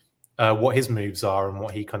see what his moves are and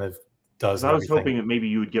what he kind of does. I was hoping that maybe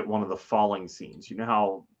you would get one of the falling scenes. You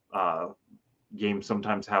know how games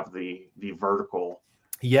sometimes have the vertical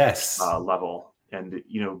level, and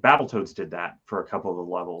Battletoads did that for a couple of the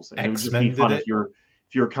levels. And it would just be fun if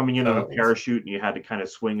you're coming in on a parachute and you had to kind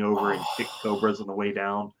of swing over and kick cobras on the way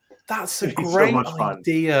down. That's a great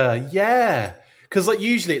idea. Yeah. Because like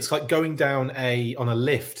usually it's like going down on a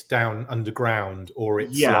lift down underground, or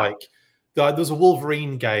it's like there's a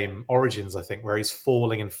Wolverine game, Origins, I think, where he's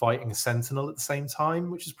falling and fighting a Sentinel at the same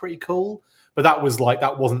time, which is pretty cool. But that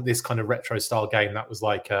wasn't this kind of retro style game. That was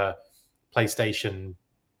like a PlayStation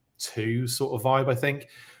 2 sort of vibe, I think.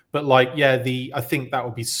 But I think that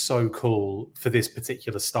would be so cool for this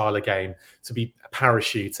particular style of game, to be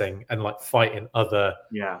parachuting and like fighting other.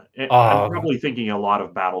 Yeah, I'm probably thinking a lot of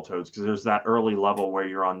Battletoads, because there's that early level where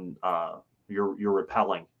you're on, you're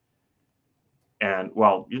rappelling, and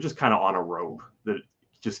you're just kind of on a rope that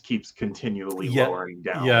just keeps continually lowering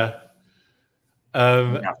down. Yeah,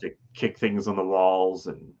 you have to kick things on the walls.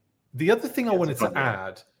 And the other thing I wanted to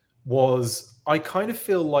add was, I kind of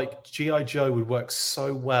feel like G.I. Joe would work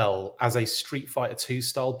so well as a Street Fighter 2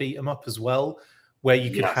 style beat 'em up as well, where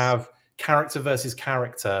you could have character versus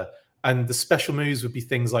character, and the special moves would be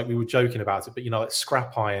things like, we were joking about it, but like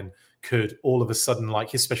Scrap Iron could all of a sudden,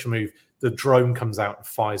 like his special move, the drone comes out and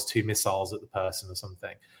fires 2 missiles at the person or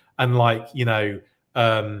something. And what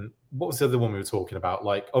was the other one we were talking about?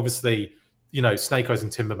 Like, obviously, Snake Eyes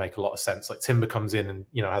and Timber make a lot of sense. Like, Timber comes in and,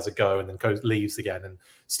 has a go and then leaves again, and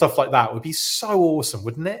stuff like that would be so awesome,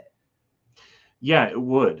 wouldn't it? Yeah, it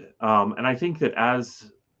would. And I think that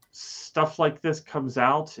as stuff like this comes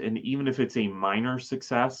out, and even if it's a minor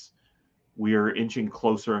success, we're inching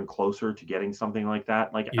closer and closer to getting something like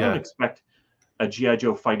that. Like, I don't expect a G.I.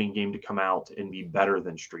 Joe fighting game to come out and be better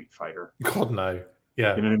than Street Fighter. God, no.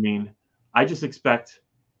 Yeah. You know what I mean? I just expect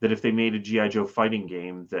that if they made a G.I. Joe fighting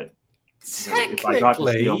game, that if I got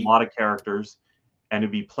to see a lot of characters and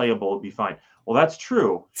it'd be playable, it'd be fine. Well, that's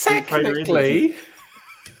true. Technically,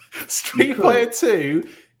 Street Fighter 2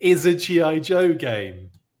 is a G.I. Joe game.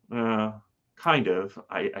 Kind of,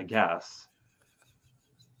 I guess.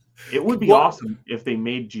 It would be awesome if they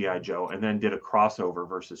made G.I. Joe and then did a crossover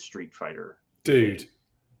versus Street Fighter. Dude,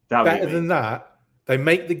 better than that, they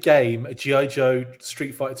make the game a G.I. Joe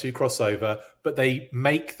Street Fighter 2 crossover, but they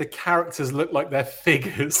make the characters look like they're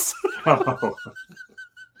figures.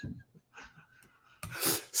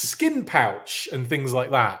 Skin pouch and things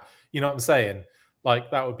like that. You know what I'm saying?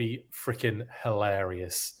 Like, that would be freaking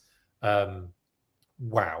hilarious.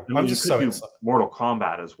 Wow. I'm just so excited. Mortal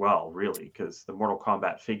Kombat as well, really, because the Mortal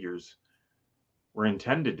Kombat figures were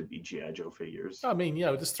intended to be G.I. Joe figures. I mean,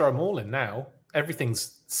 we'll just throw them all in now.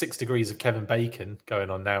 Everything's 6 degrees of Kevin Bacon going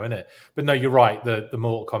on now, isn't it? But no, you're right. The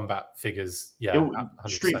Mortal Kombat figures,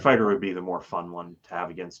 Street Fighter would be the more fun one to have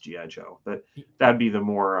against G.I. Joe. That'd be the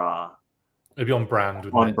more it'd be on brand.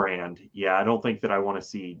 On brand. Yeah, I don't think that I want to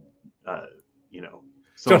see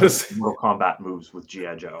some of the Mortal Kombat moves with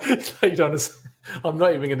G.I. Joe. I'm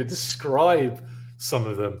not even going to describe some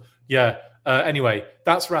of them. Yeah. Anyway,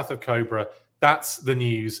 that's Wrath of Cobra. That's the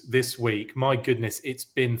news this week. My goodness, it's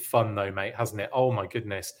been fun though, mate, hasn't it? Oh my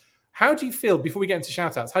goodness. How do you feel, before we get into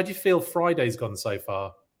shout-outs, how do you feel Friday's gone so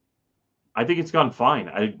far? I think it's gone fine.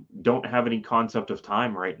 I don't have any concept of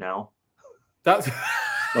time right now. That's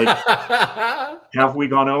like, have we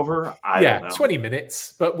gone over? I don't know. 20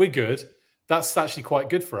 minutes, but we're good. That's actually quite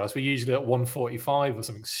good for us. We're usually at 1:45 or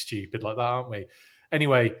something stupid like that, aren't we?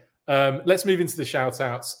 Anyway, let's move into the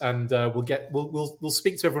shout-outs, and we'll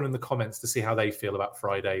speak to everyone in the comments to see how they feel about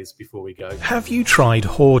Fridays before we go. Have you tried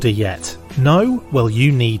Hoarder yet? No? Well,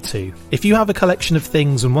 you need to. If you have a collection of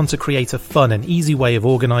things and want to create a fun and easy way of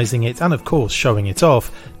organising it and of course showing it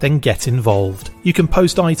off, then get involved. You can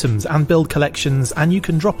post items and build collections, and you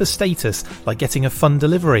can drop a status like getting a fun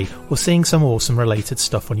delivery or seeing some awesome related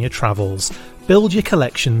stuff on your travels. Build your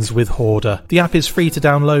collections with Hoarder. The app is free to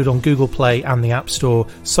download on Google Play and the App Store,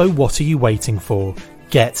 so what are you waiting for?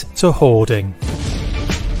 Get to hoarding.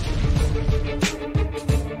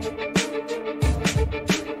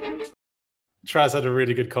 Traz had a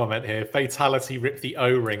really good comment here. Fatality ripped the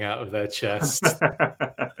O-ring out of their chest.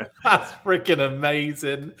 That's freaking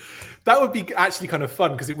amazing. That would be actually kind of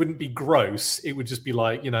fun because it wouldn't be gross. It would just be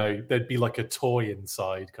like, there'd be like a toy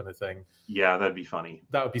inside kind of thing. Yeah, that'd be funny.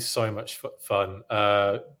 That would be so much fun.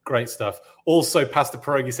 Great stuff. Also, Pastor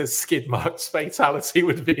Pierogi says skid marks fatality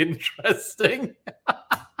would be interesting.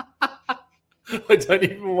 I don't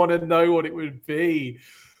even want to know what it would be.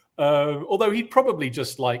 Although he'd probably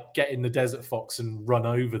just like get in the Desert Fox and run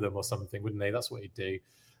over them or something, wouldn't he? That's what he'd do.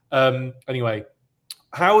 Anyway,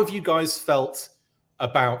 how have you guys felt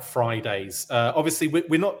about Fridays? Obviously,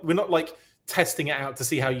 we're not like testing it out to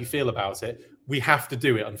see how you feel about it. We have to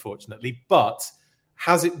do it, unfortunately. But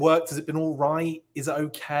has it worked? Has it been all right? Is it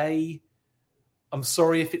okay? I'm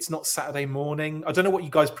sorry if it's not Saturday morning. I don't know what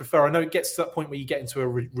you guys prefer. I know it gets to that point where you get into a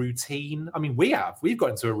routine. I mean, we've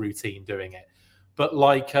got into a routine doing it. But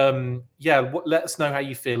let us know how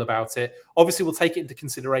you feel about it. Obviously, we'll take it into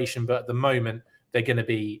consideration, but at the moment, they're going to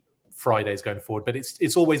be Fridays going forward. But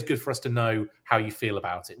it's always good for us to know how you feel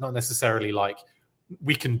about it. Not necessarily like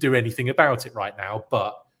we can do anything about it right now,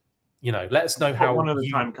 but let us know how. When the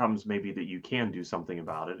time comes, maybe that you can do something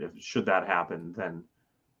about it. Should that happen, then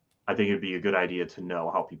I think it'd be a good idea to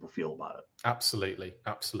know how people feel about it. Absolutely.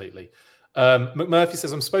 McMurphy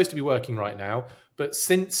says, I'm supposed to be working right now, but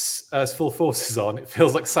since Full Force is on, it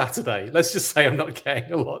feels like Saturday. Let's just say I'm not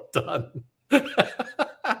getting a lot done.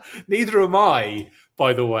 Neither am I,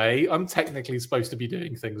 by the way. I'm technically supposed to be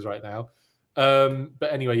doing things right now.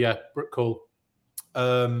 But anyway, yeah, cool.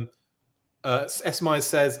 S. Myers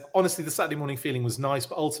says, honestly, the Saturday morning feeling was nice,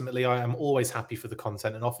 but ultimately I am always happy for the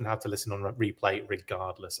content and often have to listen on replay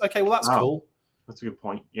regardless. Okay, well, that's cool. That's a good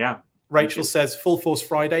point. Yeah. Rachel says, Full Force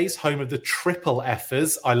Fridays, home of the triple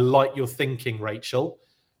F'ers. I like your thinking, Rachel.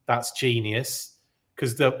 That's genius.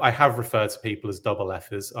 Because I have referred to people as double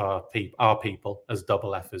F'ers, our people as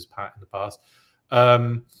double F'ers, Pat, in the past.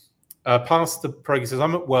 Pastor Pierogi says,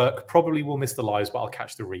 I'm at work, probably will miss the lives, but I'll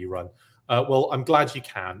catch the rerun. Well, I'm glad you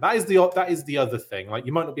can. That is the other thing. Like,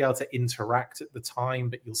 you might not be able to interact at the time,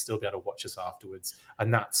 but you'll still be able to watch us afterwards.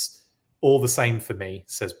 And that's all the same for me,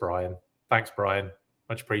 says Brian. Thanks, Brian.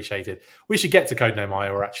 Much appreciated. We should get to Codename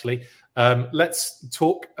Iowa, actually. Let's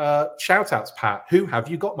talk shout-outs, Pat. Who have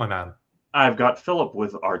you got, my man? I've got Philip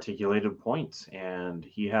with Articulated Points, and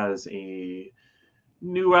he has a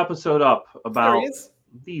new episode up about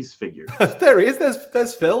these figures. There he is.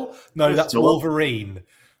 There's Phil. No, that's Philip. Wolverine,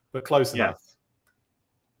 but close enough.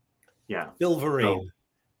 Yeah. Wolverine. So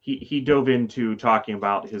he dove into talking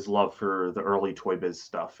about his love for the early Toy Biz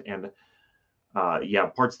stuff, and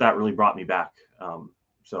parts of that really brought me back.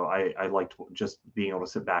 So I liked just being able to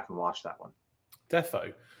sit back and watch that one.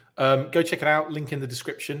 Defo. Go check it out. Link in the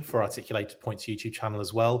description for Articulated Points YouTube channel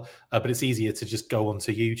as well. But it's easier to just go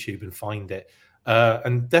onto YouTube and find it.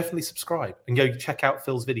 And definitely subscribe and go check out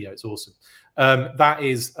Phil's video. It's awesome.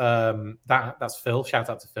 That's Phil. Shout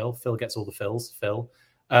out to Phil. Phil gets all the Phils. Phil.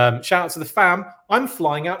 Shout out to the fam. I'm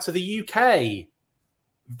flying out to the UK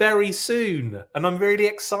very soon, and I'm really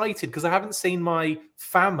excited because I haven't seen my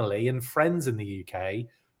family and friends in the UK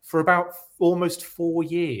for about almost 4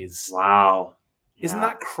 years. Wow. Isn't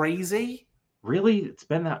that crazy? Really? It's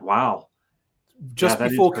been that? Wow. Just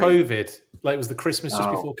before COVID. Like, it was the Christmas just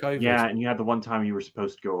before COVID. Yeah, and you had the one time you were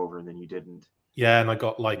supposed to go over and then you didn't. Yeah, and I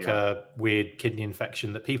got a weird kidney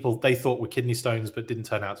infection that they thought were kidney stones but didn't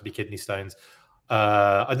turn out to be kidney stones.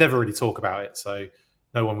 I'd never really talk about it, so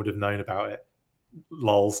no one would have known about it.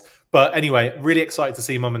 Lols. But anyway, really excited to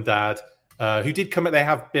see Mum and Dad. who did come. They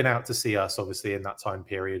have been out to see us, obviously, in that time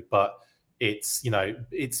period. But it's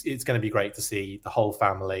it's going to be great to see the whole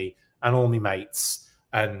family and all my mates,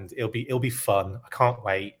 and it'll be fun. I can't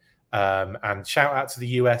wait. And shout out to the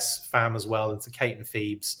US fam as well, and to Kate and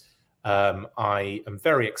Phoebes. I am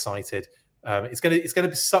very excited. It's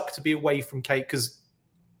gonna suck to be away from Kate because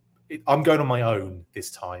I'm going on my own this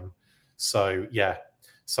time. So yeah,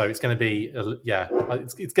 so it's going to be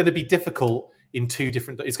it's going to be difficult in two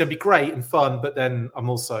different. It's going to be great and fun, but then I'm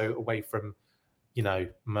also away from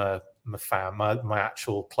my fam, my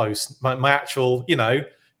actual close, my actual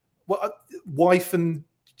wife and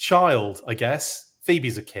child, I guess.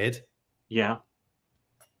 Phoebe's a kid. Yeah.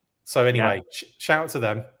 So anyway, shout out to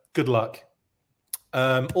them. Good luck.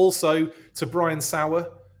 Also to Brian Sauer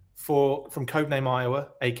from Codename Iowa,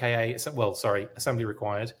 aka Assembly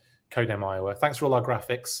Required, Codename Iowa. Thanks for all our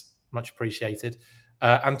graphics, much appreciated.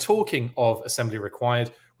 And talking of Assembly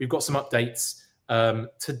Required, we've got some updates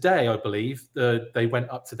today. I believe they went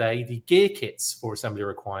up today. The gear kits for Assembly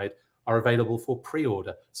Required are available for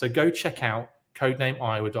pre-order. So go check out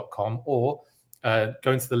codenameiowa.com or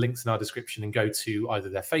go into the links in our description and go to either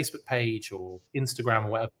their Facebook page or Instagram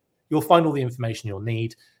or whatever. You'll find all the information you'll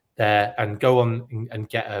need there, and go on and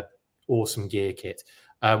get an awesome gear kit.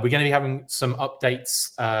 We're going to be having some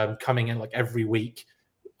updates coming in like every week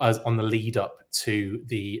on the lead up to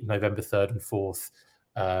the November 3rd and 4th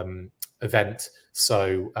event.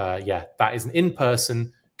 So that is an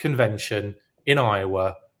in-person convention in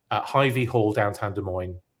Iowa at Hy-Vee Hall, downtown Des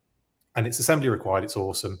Moines. And it's Assembly Required. It's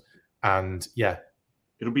awesome. And yeah,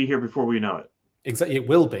 it'll be here before we know it. Exactly, it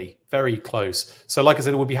will be very close. So, like I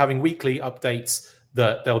said, we'll be having weekly updates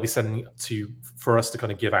that they'll be sending for us to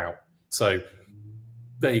kind of give out. So,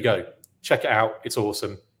 there you go. Check it out. It's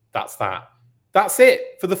awesome. That's that. That's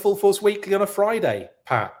it for the Full Force Weekly on a Friday,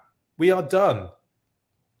 Pat. We are done.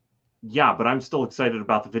 Yeah, but I'm still excited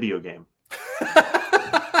about the video game.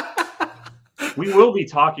 We will be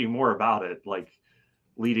talking more about it, like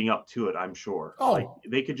leading up to it, I'm sure. Oh, like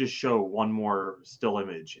they could just show one more still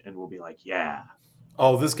image and we'll be like, yeah.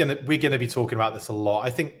 Oh, we're gonna be talking about this a lot. I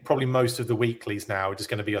think probably most of the weeklies now are just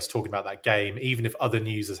going to be us talking about that game. Even if other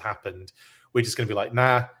news has happened, we're just going to be like,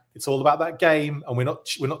 nah, it's all about that game, and we're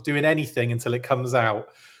not doing anything until it comes out.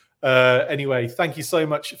 Anyway, thank you so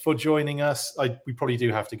much for joining us. We probably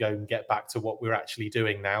do have to go and get back to what we're actually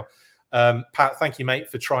doing now. Pat, thank you, mate,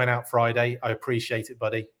 for trying out Friday. I appreciate it,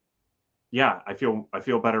 buddy. Yeah, I feel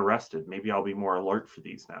better rested. Maybe I'll be more alert for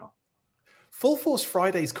these now. Full Force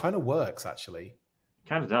Fridays kind of works, actually.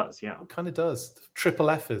 Kind of does, yeah. It kind of does. Triple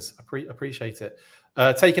F's. Appreciate it.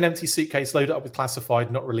 Take an empty suitcase, load it up with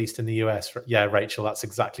classified, not released in the US. Yeah, Rachel, that's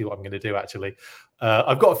exactly what I'm going to do, actually.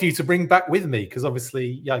 I've got a few to bring back with me because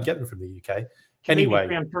obviously, I get them from the UK. Anyway.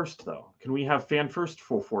 Fan first, though. Can we have fan first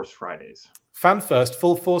Full Force Fridays? Fan first,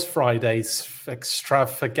 Full Force Fridays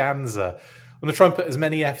extravaganza. I'm going to try and put as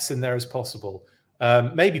many Fs in there as possible.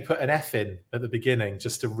 Maybe put an F in at the beginning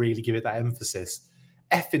just to really give it that emphasis.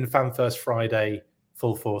 F in Fan First Friday,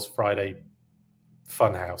 Full Force Friday,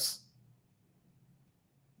 Funhouse.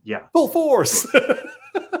 Yeah. Full Force!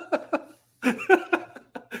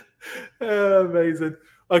 Amazing.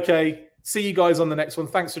 Okay, see you guys on the next one.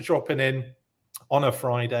 Thanks for dropping in on a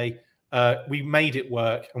Friday. We made it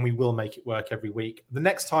work, and we will make it work every week. The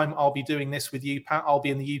next time I'll be doing this with you, Pat, I'll be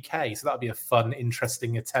in the UK. So that'll be a fun,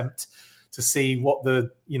 interesting attempt to see what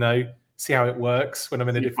see how it works when I'm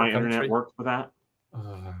in a different country. My internet works for that?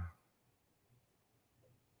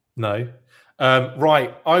 No.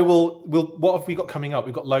 Right. What have we got coming up?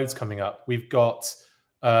 We've got loads coming up. We've got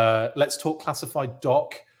Let's Talk Classified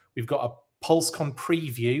Doc. We've got a PulseCon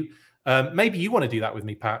preview. Maybe you want to do that with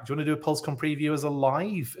me, Pat. Do you want to do a PulseCon preview as a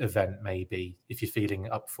live event, maybe, if you're feeling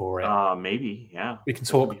up for it? Maybe, yeah. We can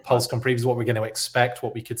talk PulseCon previews, what we're going to expect,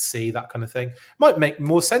 what we could see, that kind of thing. Might make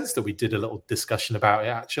more sense that we did a little discussion about it,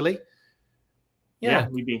 actually. Yeah,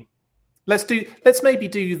 maybe. Let's maybe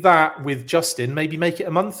do that with Justin. Maybe make it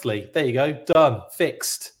a monthly. There you go. Done.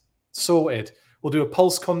 Fixed. Sorted. We'll do a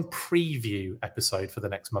PulseCon preview episode for the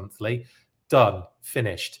next monthly. Done.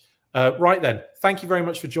 Finished. Right then. Thank you very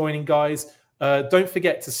much for joining, guys. Don't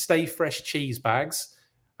forget to stay fresh cheese bags.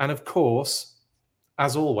 And of course,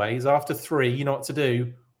 as always, after 3, you know what to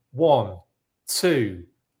do. 1, 2,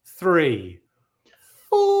 3.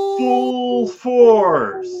 Full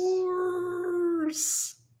Force.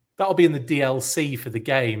 That'll be in the DLC for the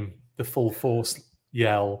game, the Full Force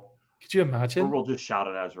yell. Could you imagine? Or we'll just shout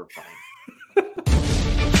it as we're playing.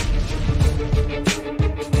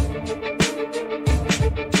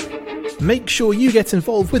 Make sure you get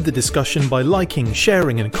involved with the discussion by liking,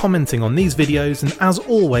 sharing and commenting on these videos, and as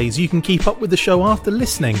always you can keep up with the show after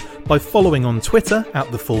listening by following on Twitter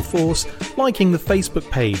 @The Full Force, liking the Facebook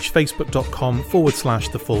page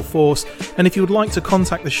facebook.com/The Full Force, and if you would like to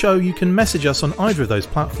contact the show you can message us on either of those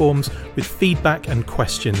platforms with feedback and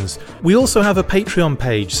questions. We also have a Patreon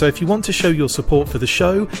page, so if you want to show your support for the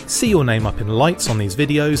show, see your name up in lights on these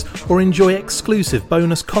videos, or enjoy exclusive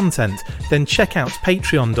bonus content, then check out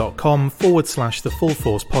patreon.com/The Full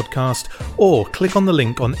Force Podcast, or click on the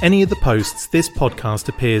link on any of the posts this podcast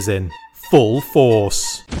appears in. Full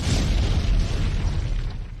Force.